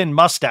pencil thin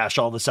mustache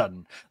all of a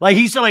sudden. Like,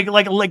 he's like,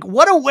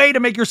 what a way to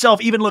make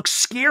yourself even look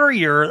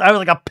scarier. I was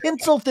like, a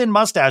pencil thin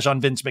mustache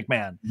on Vince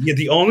McMahon. Yeah,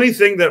 the only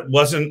thing that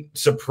wasn't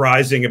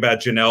surprising about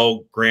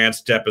Janelle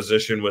Grant's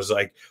deposition was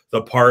like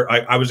the part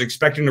I was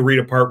expecting to read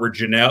a part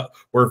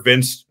where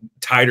Vince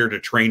tied her to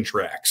train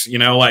tracks,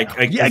 and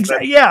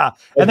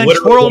then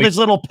twirled his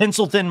little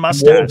pencil thin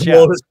mustache. You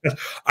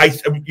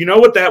know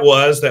what that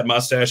was, that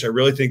mustache? I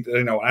really think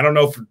that, I don't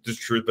know if it's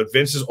true, but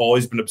Vince has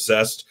always been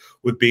obsessed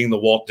with being the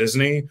Walt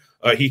Disney.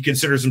 He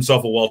considers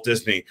himself a Walt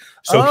Disney.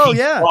 So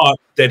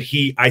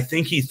I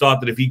think he thought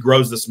that if he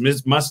grows this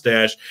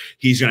mustache,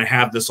 he's going to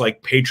have this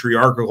like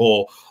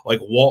patriarchal, like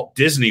Walt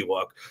Disney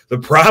look. The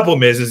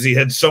problem is he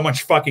had so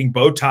much fucking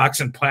Botox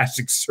and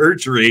plastic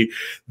surgery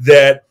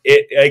that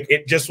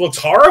it just looks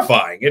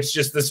horrifying. It's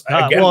just this.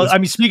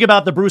 Speak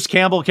about the Bruce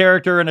Campbell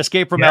character in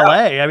Escape from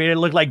LA. I mean, it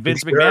looked like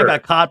Vince McMahon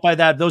got caught by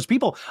those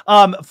people.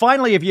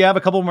 Finally, if you have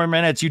a couple more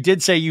minutes, you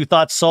did say you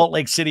thought Salt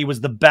Lake City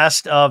was the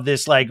best of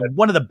this, like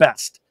one of the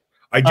best.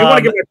 I do want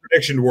to give my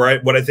prediction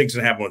what I think is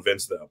going to happen with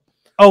Vince, though.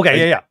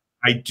 Okay, yeah.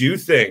 I do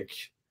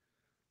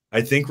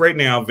I think right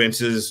now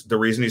Vince is the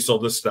reason he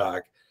sold the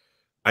stock.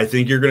 I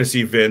think you're going to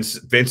see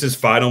Vince's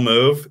final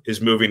move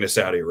is moving to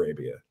Saudi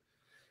Arabia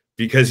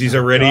because he's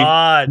already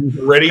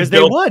because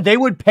built. They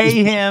would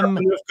pay him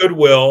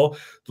goodwill.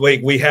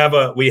 Like we have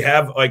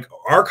like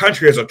our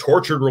country has a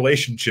tortured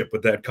relationship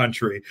with that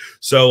country.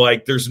 So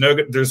like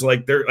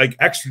they're like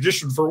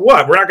extradition for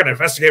what? We're not going to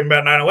investigate him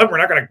about 9/11. We're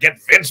not going to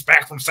get Vince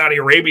back from Saudi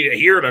Arabia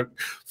here to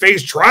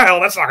face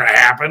trial. That's not going to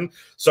happen.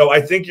 So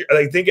I think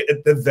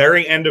at the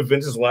very end of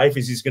Vince's life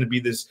he's going to be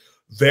this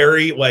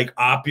very like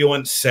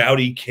opulent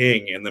Saudi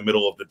king in the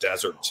middle of the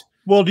desert.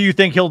 Well, do you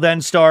think he'll then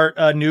start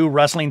a new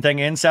wrestling thing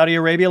in Saudi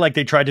Arabia like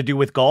they tried to do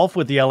with golf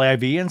with the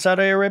LIV in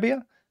Saudi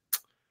Arabia?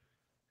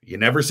 You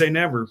never say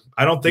never.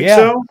 I don't think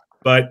so,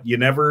 but you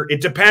never.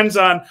 It depends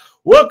on.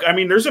 Look, I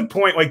mean, there's a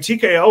point like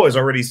TKO has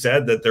already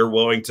said that they're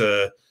willing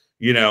to,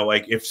 you know,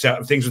 like if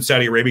things with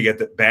Saudi Arabia get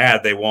that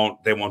bad, they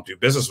won't do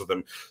business with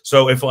them.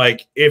 So if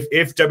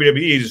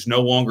WWE is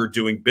no longer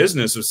doing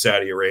business with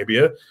Saudi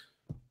Arabia,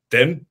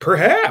 then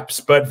perhaps.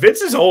 But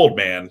Vince is old,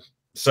 man.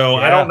 So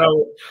I don't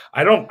know.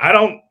 I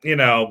don't, you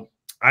know,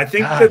 I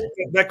think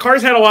that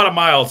car's had a lot of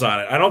miles on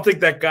it. I don't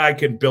think that guy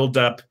can build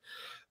up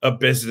a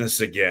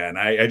business again.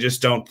 I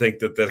just don't think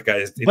that guy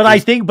is. But I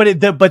think, but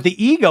the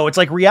ego, it's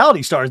like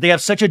reality stars. They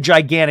have such a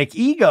gigantic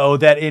ego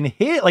that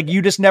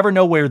you just never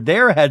know where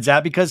their head's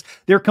at because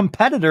they're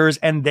competitors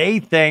and they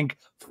think,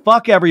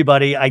 fuck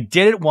everybody. I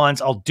did it once.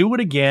 I'll do it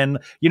again.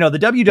 You know, the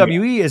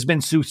WWE has been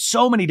through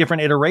so many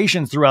different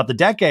iterations throughout the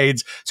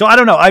decades. So I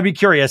don't know. I'd be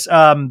curious.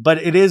 But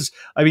it is,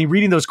 I mean,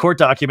 reading those court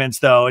documents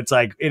though, it's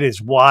like, it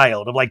is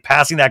wild of like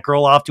passing that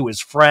girl off to his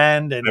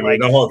friend. And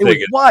the whole thing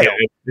is wild.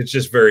 It's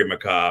just very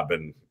macabre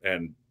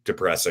and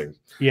depressing.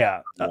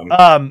 Yeah.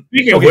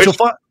 Speaking of which,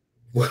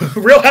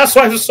 Real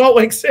Housewives of Salt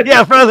Lake City.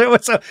 Yeah, brother.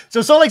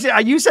 So Salt Lake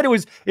City, you said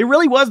it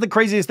really was the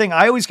craziest thing.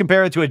 I always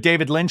compare it to a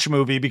David Lynch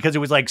movie because it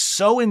was like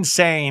so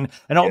insane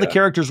and all the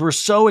characters were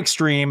so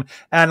extreme.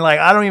 And like,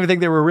 I don't even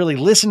think they were really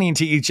listening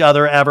to each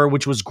other ever,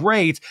 which was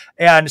great.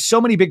 And so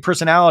many big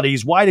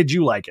personalities. Why did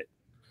you like it?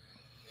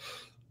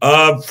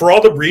 For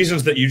all the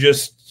reasons that you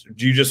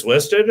just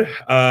listed,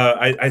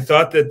 I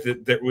thought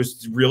that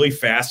was really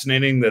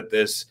fascinating that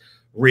this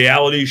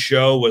reality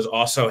show was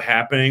also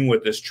happening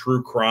with this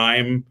true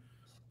crime.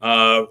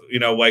 You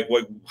know, like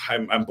what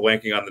I'm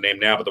blanking on the name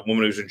now, but the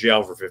woman who's in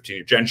jail for 15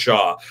 years, Jen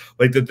Shaw,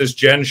 like that this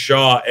Jen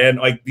Shaw and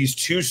like these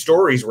two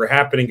stories were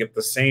happening at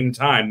the same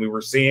time. We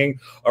were seeing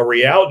a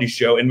reality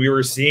show and we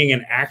were seeing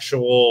an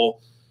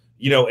actual,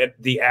 you know,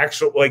 the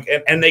actual like,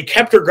 and they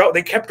kept her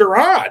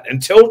on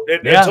until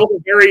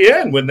the very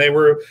end when they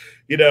were,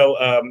 you know,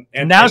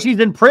 and now she's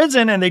in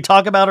prison and they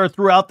talk about her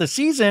throughout the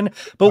season.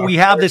 But we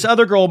have this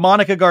other girl,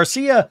 Monica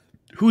Garcia,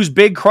 whose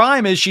big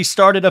crime is she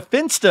started a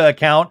Finsta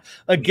account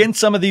against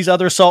some of these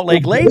other Salt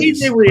Lake ladies.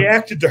 The way they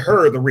reacted to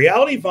her, the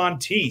reality Von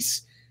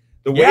Teese,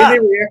 the way they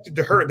reacted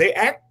to her,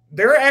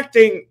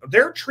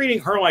 they're treating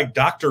her like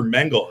Dr.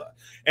 Mengele.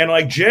 And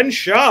like Jen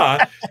Shaw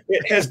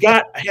has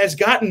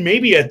gotten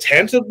maybe a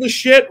tenth of the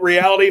shit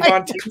reality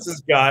Von Teese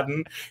has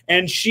gotten.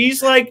 And she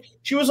was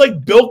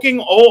like bilking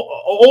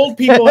old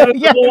people out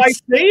of their life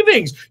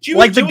savings.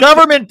 Like the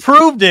government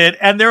proved it.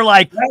 And they're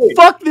like,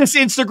 fuck this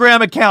Instagram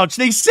account.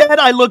 They said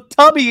I look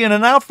tubby in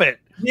an outfit.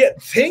 Yeah.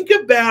 Think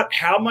about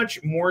how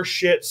much more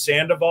shit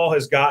Sandoval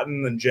has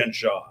gotten than Jen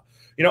Shaw.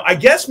 You know, I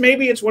guess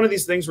maybe it's one of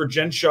these things where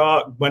Jen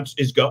Shaw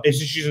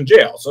she's in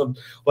jail. So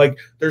like,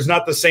 there's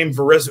not the same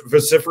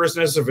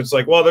vociferousness if it's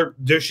like, well,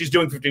 she's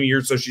doing 15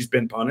 years, so she's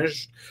been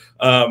punished.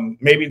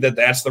 Maybe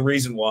that's the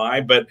reason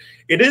why, but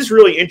it is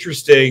really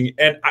interesting.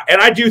 And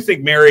I do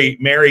think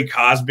Mary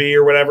Cosby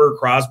or whatever,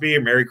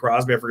 Mary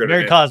Crosby, I forget her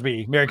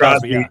name. Mary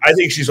Cosby. Yeah. I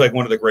think she's like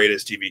one of the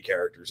greatest TV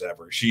characters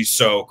ever. She's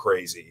so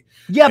crazy.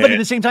 Yeah, but at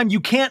the same time, you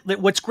can't.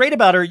 What's great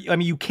about her, I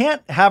mean, you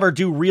can't have her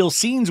do real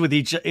scenes with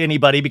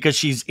anybody because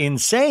she's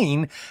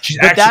insane. She's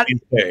actually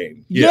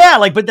insane. Yeah,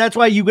 like, but that's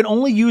why you can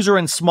only use her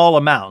in small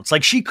amounts.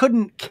 Like, she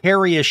couldn't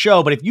carry a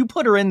show, but if you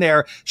put her in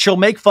there, she'll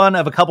make fun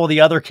of a couple of the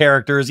other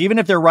characters. Even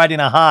if they're riding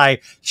a high,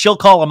 she'll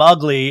call them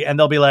ugly, and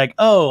they'll be like,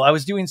 "Oh, I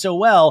was doing so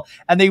well."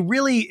 And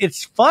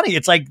it's funny.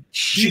 It's like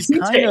she's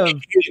kind of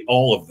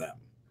all of them.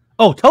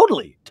 Oh,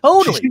 totally.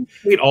 She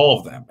hate all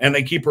of them, and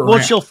they keep her. Well,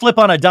 around. she'll flip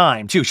on a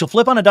dime too. She'll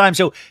flip on a dime.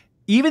 So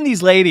even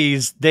these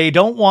ladies, they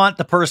don't want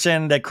the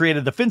person that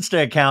created the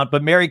Finsta account,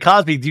 but Mary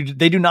Cosby,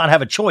 they do not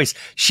have a choice.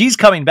 She's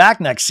coming back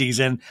next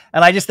season,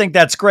 and I just think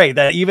that's great.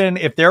 That even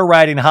if they're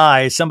riding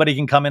high, somebody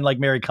can come in like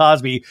Mary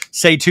Cosby,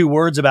 say 2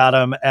 words about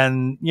them,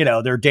 and you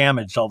know they're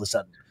damaged all of a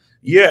sudden.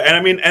 Yeah, and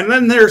I mean, and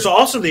then there's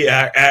also the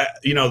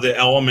the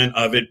element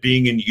of it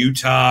being in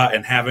Utah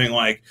and having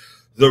like.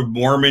 The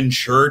Mormon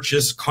church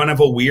is kind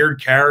of a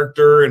weird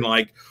character and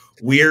like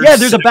weird. Yeah,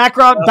 there's a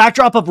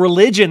backdrop of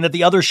religion that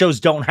the other shows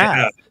don't have.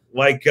 Yeah,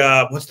 like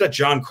what's that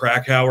John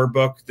Krakauer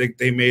book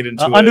they made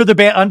into Under the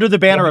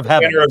Banner of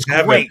Heaven?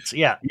 Great,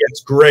 yeah,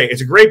 it's great.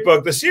 It's a great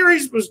book. The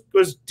series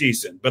was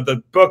decent, but the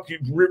book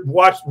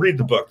read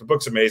the book. The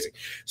book's amazing.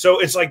 So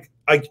it's like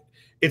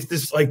it's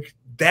this like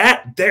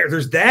that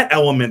there's that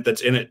element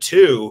that's in it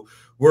too.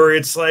 where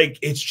it's like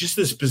it's just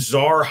this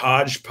bizarre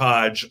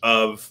hodgepodge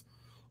of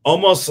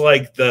almost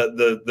like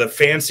the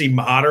fancy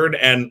modern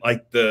and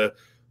like the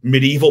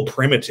medieval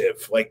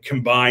primitive, like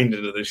combined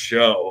into this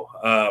show.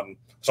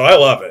 So I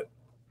love it.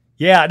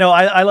 Yeah, no,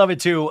 I love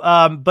it too.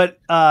 But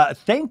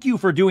thank you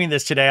for doing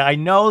this today. I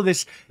know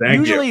this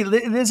usually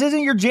this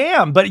isn't your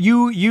jam, but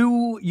you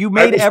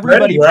made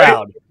everybody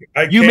proud.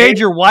 You made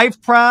your wife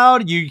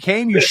proud. You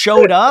came, you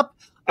showed up.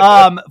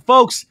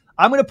 Folks,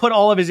 I'm going to put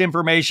all of his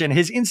information.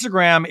 His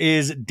Instagram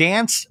is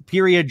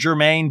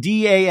dance.Germain,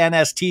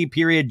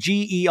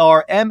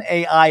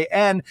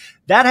 DANST.GERMAIN.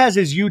 That has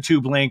his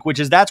YouTube link,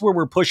 that's where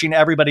we're pushing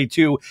everybody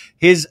to.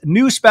 His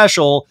new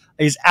special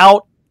is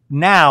out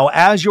now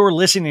as you're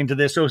listening to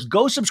this. So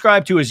go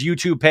subscribe to his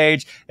YouTube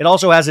page. It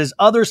also has his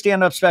other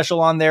stand-up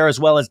special on there, as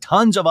well as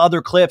tons of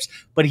other clips,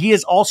 but he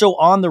is also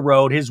on the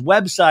road. His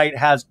website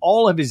has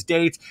all of his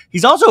dates.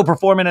 He's also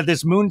performing at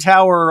this Moon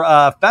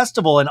Tower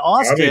Festival in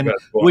Austin,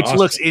 which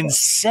looks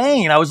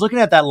insane. I was looking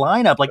at that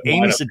lineup, like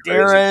Amy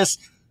Sedaris,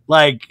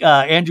 like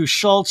Andrew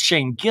Schultz,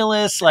 Shane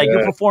Gillis, like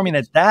you're performing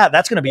at that.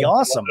 That's going to be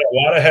awesome. A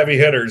lot of heavy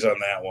hitters on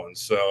that one.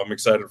 So I'm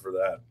excited for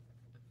that.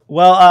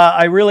 Well,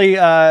 I really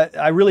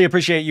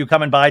appreciate you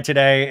coming by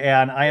today,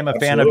 and I am a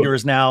fan of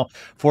yours now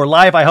for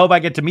life. I hope I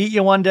get to meet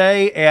you one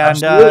day, and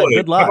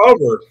good luck. Come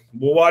over.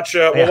 We'll watch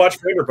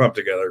Vanderpump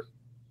together.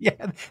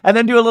 Yeah, and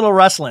then do a little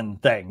wrestling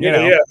thing.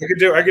 Yeah,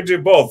 I could do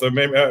both. I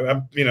mean,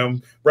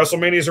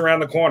 WrestleMania's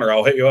around the corner.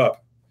 I'll hit you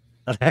up.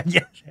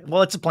 Yeah,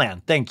 well, it's a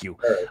plan. Thank you.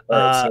 All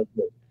right.